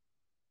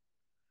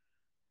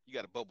 You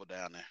got a bubble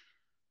down there.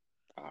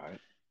 All right.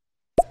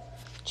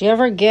 Do you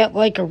ever get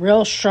like a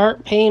real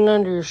sharp pain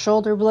under your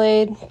shoulder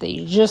blade that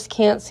you just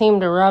can't seem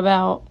to rub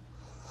out?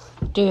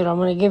 Dude, I'm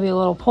going to give you a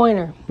little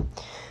pointer.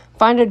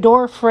 Find a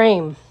door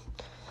frame.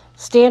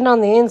 Stand on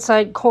the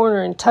inside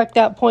corner and tuck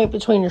that point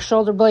between your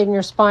shoulder blade and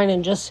your spine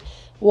and just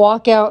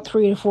walk out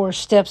 3 to 4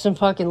 steps and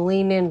fucking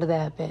lean into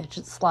that bitch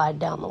and slide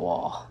down the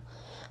wall.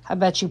 I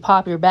bet you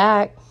pop your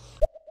back.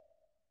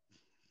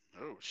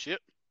 Oh shit.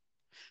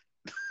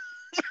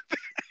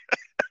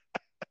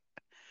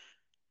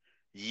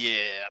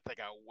 Yeah, I think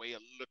I weigh a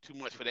little too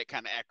much for that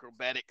kind of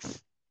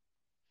acrobatics.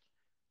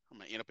 I'm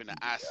gonna end up in the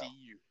Yeah.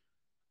 ICU.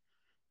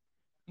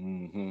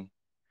 Mm-hmm.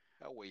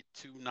 I weigh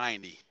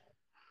 290.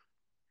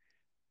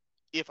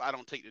 If I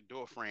don't take the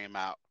door frame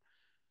out,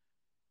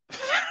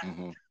 I'm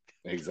Mm-hmm.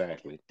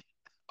 Exactly.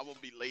 gonna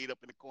be laid up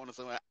in the corner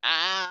somewhere.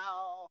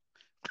 Ow!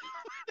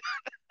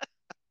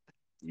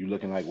 You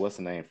looking like what's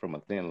the name from a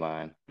thin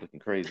line, looking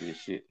crazy as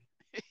shit.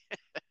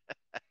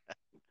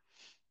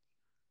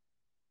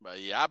 But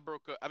yeah, I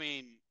broke up. I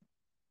mean,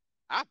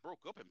 I broke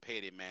up in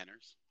petty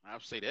manners. I'll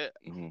say that.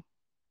 Mm-hmm.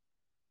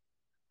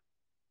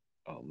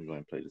 Oh, let me go ahead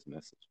and play this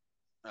message.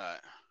 Uh,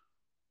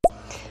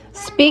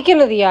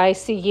 Speaking of the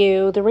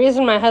ICU, the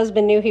reason my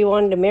husband knew he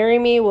wanted to marry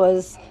me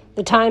was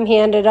the time he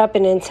ended up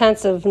in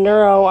intensive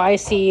neuro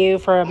ICU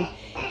for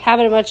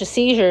having a bunch of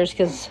seizures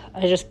because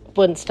I just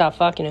wouldn't stop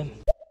fucking him.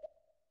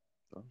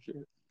 Oh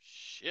shit.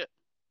 shit.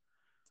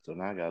 So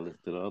now I gotta listen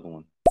to the other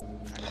one. I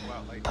go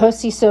out like that.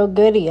 Pussy so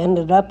good he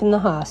ended up in the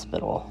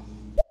hospital.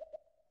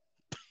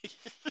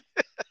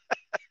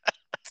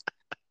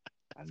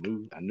 I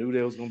knew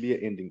there was gonna be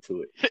an ending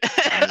to it.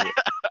 I knew it.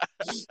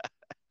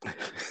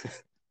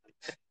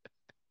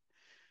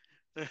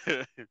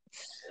 Man,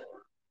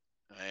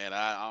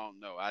 I don't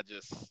know. I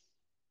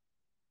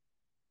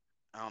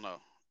don't know.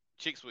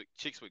 Chicks with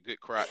good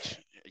crotch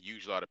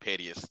usually are the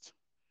pettiest.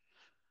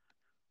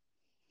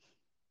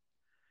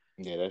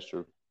 Yeah, that's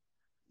true.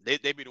 They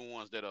be the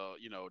ones that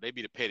they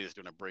be the pettiest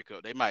during a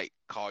breakup. They might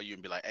call you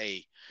and be like,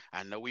 "Hey,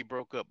 I know we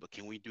broke up, but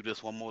can we do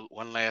this one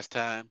last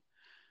time?"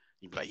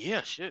 You be like,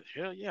 "Yeah, shit,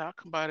 hell yeah, I'll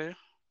come by there."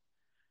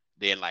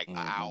 Then like an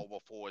Mm-hmm. hour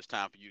before it's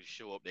time for you to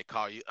show up, they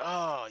call you.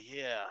 Oh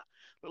yeah,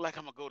 look like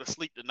I'm gonna go to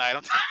sleep tonight.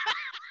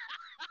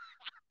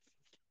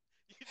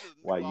 You just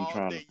Why knew you all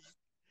trying to day.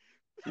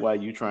 why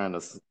you trying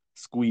to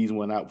squeeze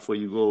one out before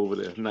you go over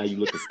there? Now you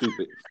looking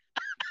stupid.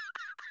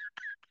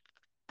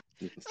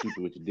 Looking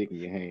stupid with your dick in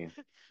your hand.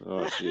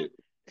 Oh shit.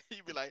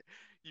 you be like,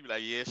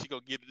 yeah, she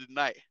gonna get it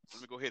tonight.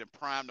 Let me go ahead and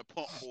prime the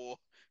pump for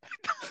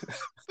her.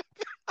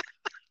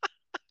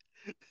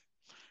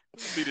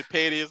 Be the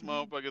pettiest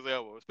motherfuckers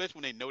ever,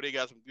 especially when they know they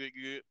got some good.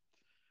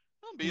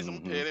 Don't be some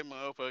Mm-hmm. petty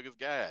motherfuckers.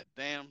 God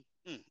damn.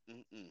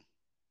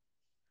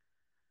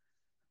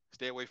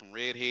 Stay away from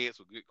redheads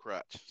with good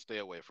crotch. Stay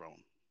away from them.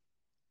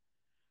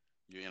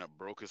 You end up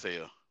broke as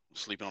hell,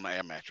 sleeping on an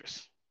air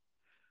mattress.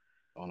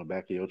 On the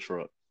back of your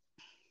truck.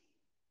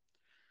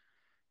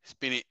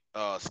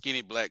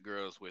 Skinny black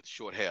girls with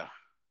short hair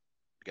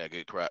got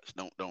good crotch.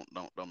 Don't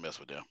mess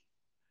with them.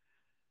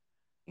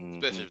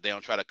 Mm-hmm. Especially if they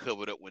don't try to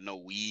cover it up with no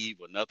weave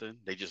or nothing.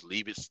 They just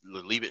leave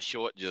it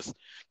short. Just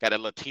got a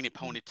little teeny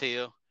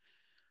ponytail.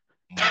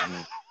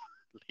 Mm-hmm.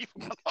 Leave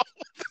them alone.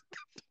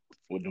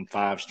 With them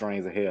 5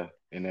 strings of hair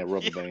in that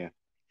rubber Yeah, band.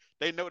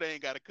 They know they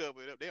ain't got to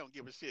cover it up. They don't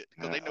give a shit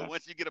because they know Uh-uh.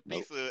 once you get a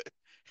piece Nope. of it,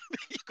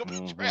 you gonna be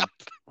Mm-hmm.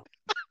 trapped.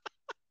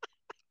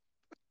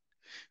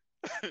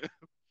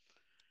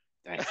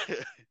 Dang.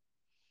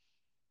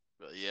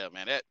 But yeah,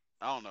 man, that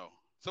I don't know.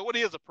 So what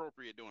is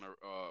appropriate during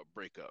a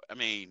breakup? I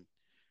mean,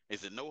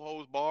 is it no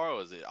holds bar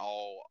or is it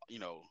all?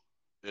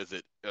 Is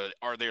it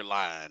are there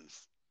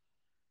lines?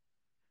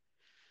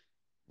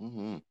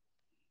 Mm-hmm.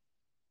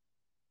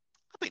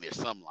 I think there's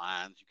some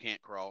lines you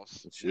can't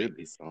cross. It should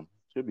be some.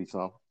 Should be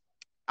some.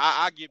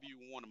 I give you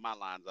one of my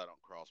lines I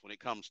don't cross when it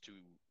comes to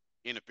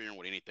interfering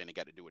with anything that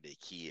got to do with their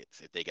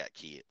kids. If they got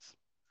kids,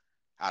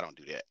 I don't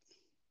do that.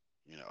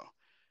 You know,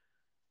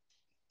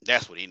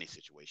 that's with any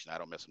situation. I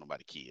don't mess with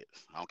nobody's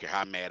kids. I don't care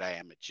how mad I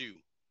am at you.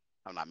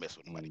 I'm not messing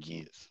with nobody's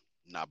Mm-hmm. kids.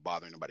 I'm not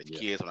bothering nobody's Yeah.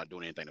 kids. I'm not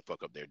doing anything to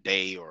fuck up their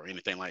day or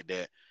anything like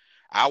that.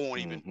 I won't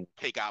even Mm-hmm.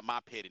 take out my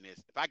pettiness.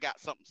 If I got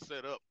something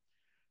set up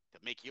to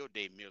make your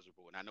day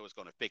miserable and I know it's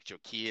going to affect your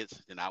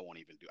kids, then I won't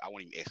even do. I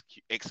won't even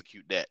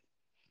execute that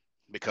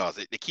because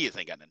the kids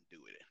ain't got nothing to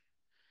do with it.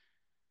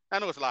 I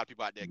know it's a lot of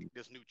people out there.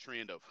 This new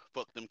trend of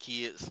fuck them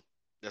kids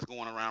that's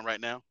going around right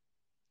now.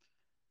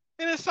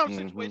 And in some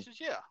Mm-hmm. situations,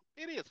 yeah,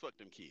 it is fuck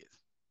them kids.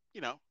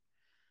 You know,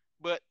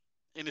 but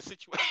in a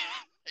situation,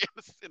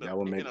 That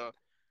would in make a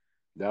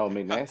that would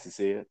make Nasty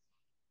said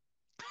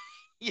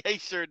yeah, he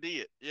sure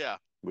did. Yeah,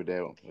 with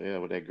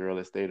that girl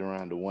that stayed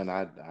around. The one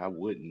I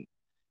wouldn't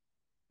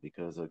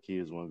because her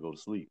kids want to go to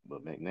sleep.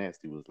 But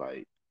McNasty was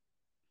like,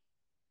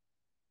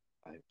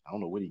 I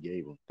don't know what he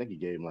gave him. I think he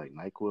gave him like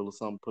NyQuil or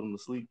something, put him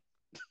to sleep.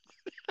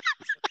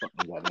 He said, "Fuck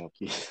them goddamn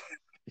kids."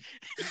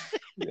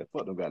 Yeah,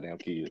 fuck them goddamn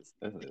kids.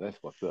 That's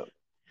fucked up.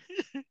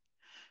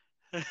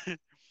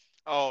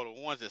 oh,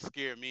 the ones that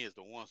scare me is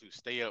the ones who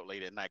stay up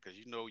late at night because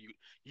you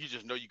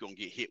just know you're gonna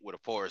get hit with a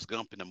Forrest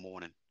Gump in the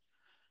morning.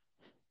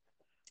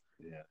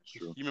 Yeah, that's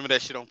You true. remember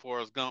that shit on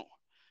Forrest Gump?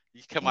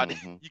 You come out,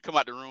 Mm-hmm. you come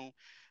out the room.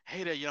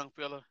 Hey there, young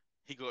fella.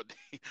 He go,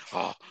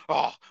 oh,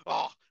 oh,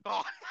 oh,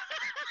 oh.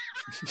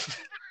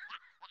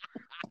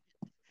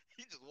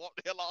 He just walked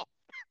the hell off.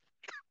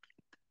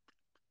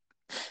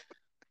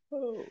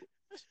 Oh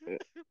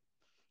shit.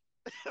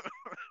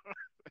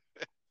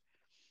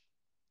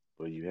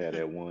 But you had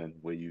that one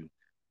where you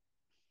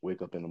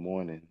wake up in the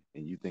morning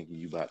and you thinking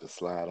you about to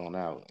slide on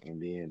out,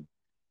 and then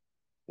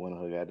one of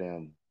her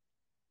goddamn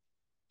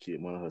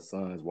shit, one of her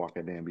sons walk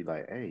out there and be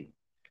like, "Hey,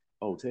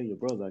 oh, tell your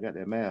brother I got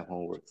that math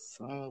homework."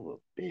 Son of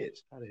a bitch,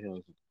 how the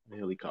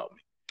hell he caught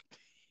me?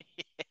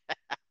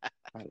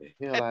 How the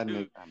hell That I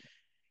dude, make? Damn.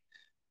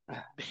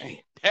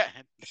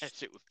 that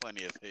shit was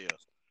funny as hell.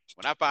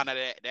 When I found out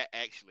that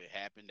actually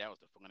happened, that was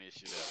the funniest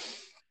shit ever.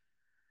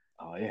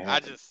 Oh, it I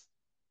happened. just,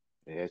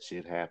 That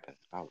shit happened.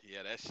 I was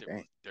yeah, that shit dang.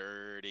 was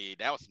dirty.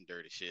 That was some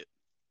dirty shit.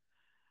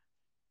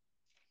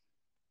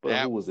 But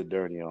who That was was, it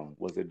dirty on?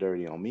 Was it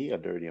dirty on me or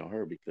dirty on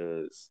her?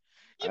 Because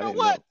you I know didn't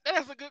what? know.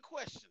 That is a good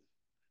question.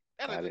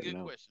 That I is a didn't good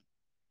know. question.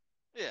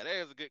 Yeah, that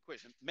is a good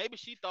question. Maybe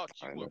she thought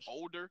I you didn't were know.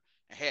 older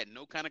and had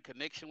no kind of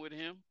connection with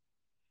him.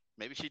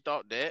 Maybe she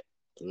thought that,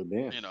 Could have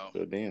been. you know,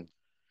 Could have been.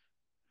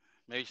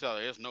 maybe she thought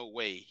there's no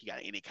way he got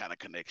any kind of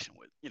connection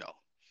with.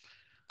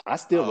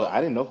 But Uh,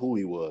 I didn't know who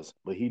he was,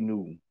 but he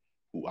knew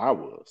who I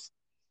was.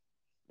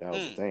 That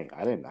was the mm, thing.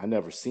 I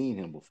never seen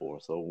him before.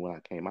 So when I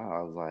came out,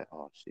 I was like,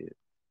 oh shit.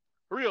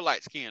 real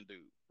light skin dude.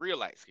 Real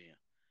light skin.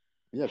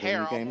 Yeah, because when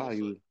Hair he came out, almost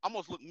he was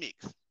almost look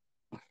mixed.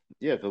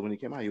 yeah, because when he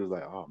came out, he was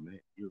like, oh man.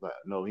 He was like,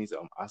 no, he said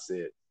I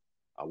said,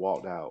 I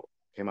walked out,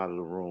 came out of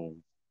the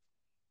room,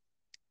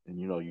 and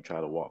you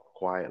try to walk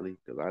quietly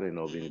because I didn't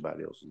know if Hmm.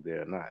 anybody else was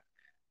there or not.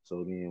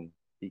 So then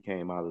he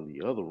came out of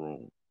the other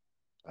room,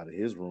 out of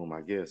his room,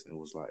 I guess, and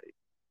was like,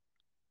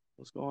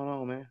 "What's going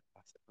on, man?"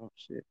 I said, "Oh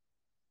shit."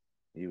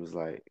 He was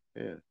like,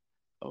 "Yeah,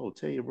 oh,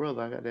 tell your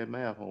brother I got that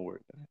math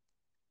homework."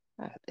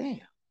 God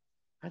damn,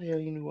 how the hell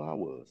you knew who I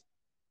was?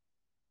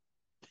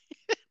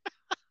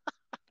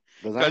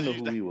 Because I Cause didn't know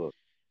you, who he was.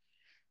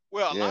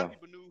 well, a lot of Yeah,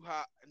 people knew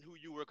how and who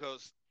you were,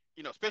 cause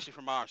especially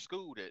from our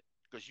school that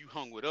because you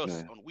hung with us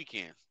yeah, on the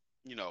weekends,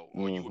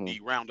 or you would mm-hmm, be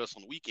around us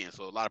on the weekends.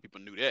 So a lot of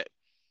people knew that.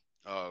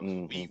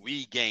 mm-hmm,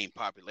 We gained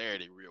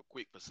popularity real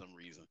quick for some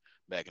reason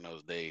back in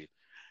those days.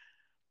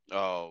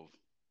 Uh,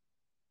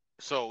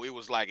 so it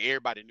was like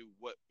everybody knew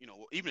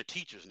even the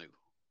teachers knew.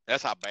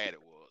 That's how bad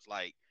it was.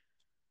 Like,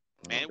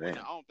 man, oh it wasn't.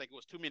 damn, I don't think it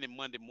was too many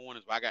Monday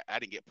mornings where I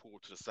didn't get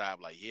pulled to the side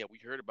like, yeah, we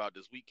heard about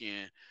this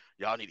weekend.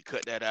 Y'all need to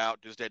cut that out.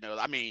 This, that, and the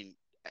other.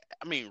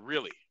 I mean,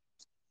 really,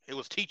 it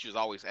was teachers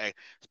always act,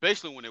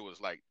 especially when it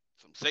was like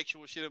some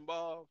sexual shit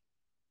involved.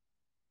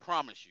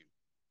 Promise you,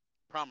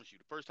 promise you,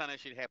 the first time that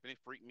shit happened, it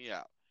freaked me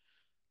out.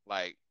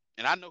 Like,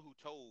 and I know who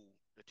told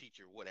the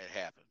teacher what had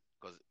happened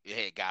because it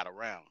had got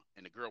around,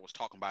 and the girl was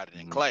talking about it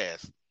in mm-hmm,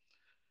 class.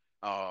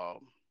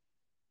 Um,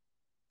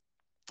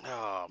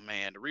 oh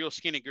man, the real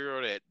skinny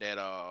girl that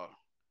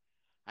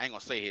I ain't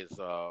gonna say his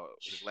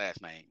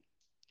last name.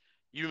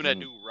 You remember that mm-hmm.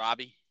 dude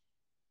Robbie,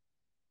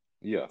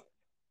 Yeah,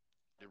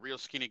 the real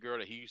skinny girl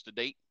that he used to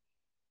date?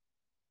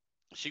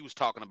 She was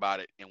talking about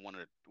it in one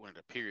of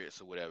the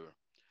periods or whatever,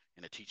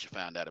 and the teacher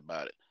found out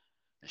about it.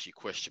 and she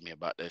questioned me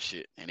about that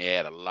shit, and it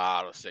had a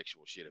lot of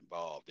sexual shit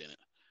involved in it.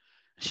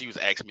 And she was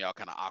asking me all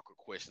kind of awkward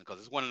questions because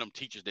it's one of them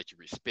teachers that you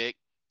respect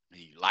and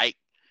you like.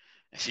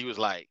 And she was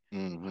like,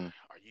 Mm-hmm.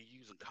 "Are you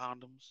using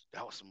condoms?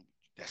 That was some.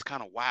 That's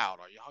kind of wild.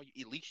 Are y'all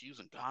at least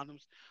using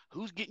condoms?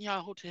 Who's getting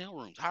y'all hotel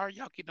rooms? How are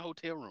y'all getting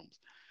hotel rooms?"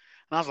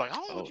 And I was like, "I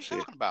don't know what Oh you're shit.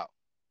 talking about."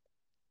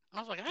 I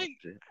was like, Oh "Hey,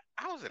 shit.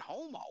 I was at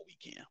home all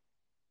weekend."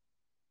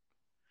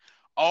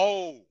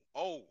 Oh,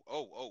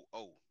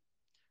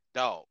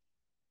 dog.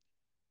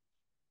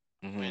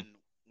 Mm-hmm. When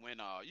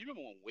you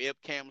remember when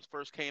webcams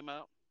first came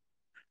out?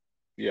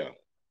 Yeah.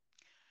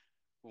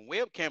 When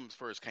webcams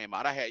first came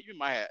out, I had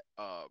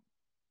a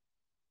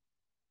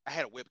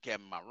webcam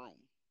in my room,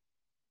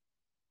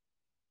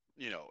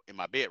 in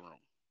my bedroom,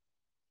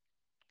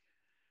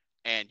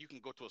 and you can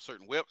go to a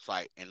certain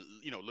website and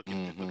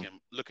Mm-hmm.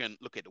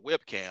 look at the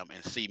webcam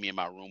and see me in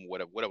my room,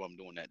 whatever I'm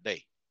doing that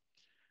day.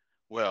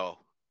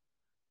 Well,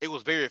 it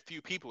was very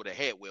few people that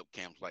had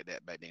webcams like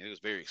that back then. It was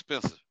very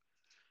expensive,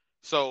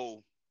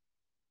 so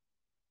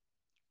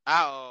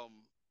I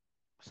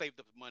saved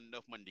up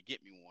enough money to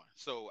get me one.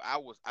 So I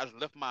just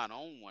left mine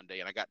on one day,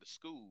 and I got to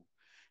school,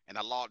 and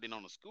I logged in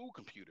on the school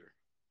computer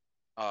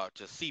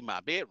to see my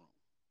bedroom,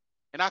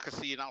 and I could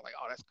see it. And I was like,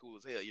 "Oh, that's cool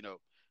as hell,"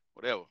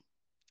 whatever.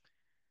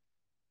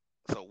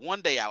 So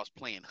one day I was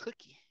playing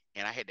hooky,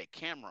 and I had that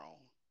camera on.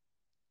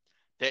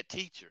 That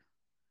teacher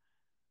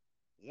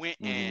went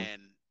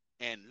Mm-hmm.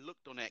 and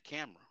looked on that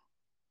camera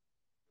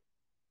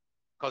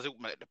because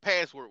the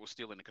password was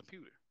still in the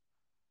computer,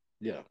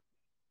 Yeah.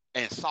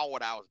 and saw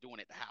what I was doing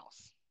at the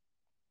house,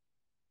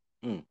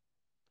 Mm.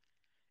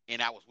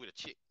 and I was with a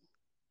chick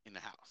in the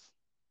house,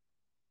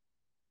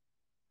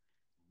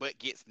 butt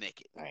gets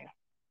naked. Damn.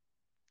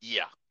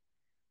 Yeah,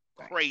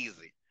 Damn.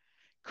 crazy,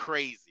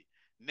 crazy.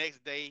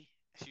 Next day,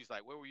 she was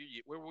like, "Where were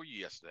you? Where were you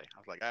yesterday?" I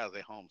was like, "I was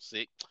at home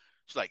sick."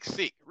 She's like,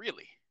 "Sick?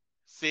 Really?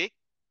 Sick?"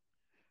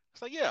 I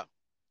was like, "Yeah."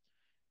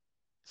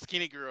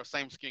 Skinny girl,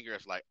 same skinny girl.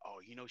 It's like, "Oh,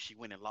 she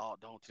went and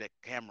logged on to that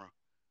camera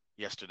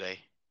yesterday."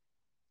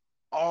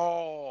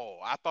 Oh,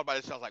 I thought about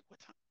this. I was like, "What?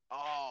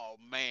 Oh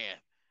man,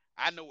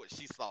 I know what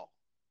she saw."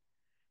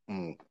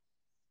 Mm.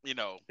 You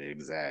know,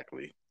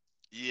 Exactly.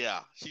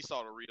 yeah, she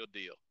saw the real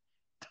deal.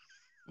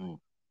 Mm.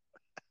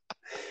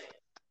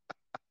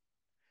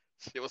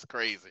 It was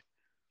crazy.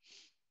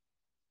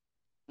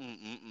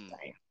 Mm-mm-mm.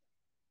 Damn.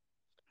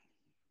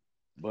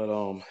 But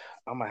I'm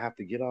gonna have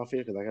to get off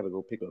here because I gotta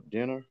go pick up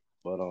dinner.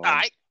 But All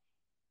right,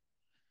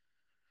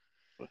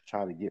 I'll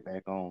try to get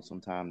back on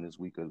sometime this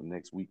week or the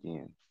next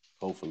weekend.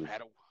 Hopefully.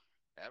 that'll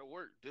that'll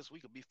work. This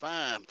week will be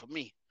fine for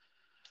me.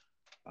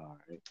 All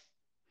right.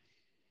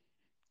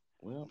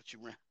 Well, Let you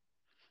this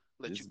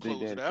let you is Big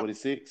close it Daddy out.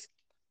 46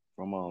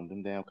 from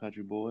them damn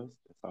country boys.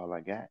 That's all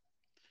I got.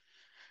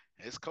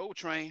 It's Cold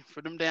Train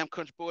for them damn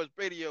Country Boys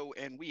Radio,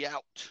 and we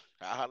out.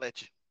 I'll holler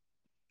at you.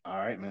 All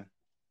right, man.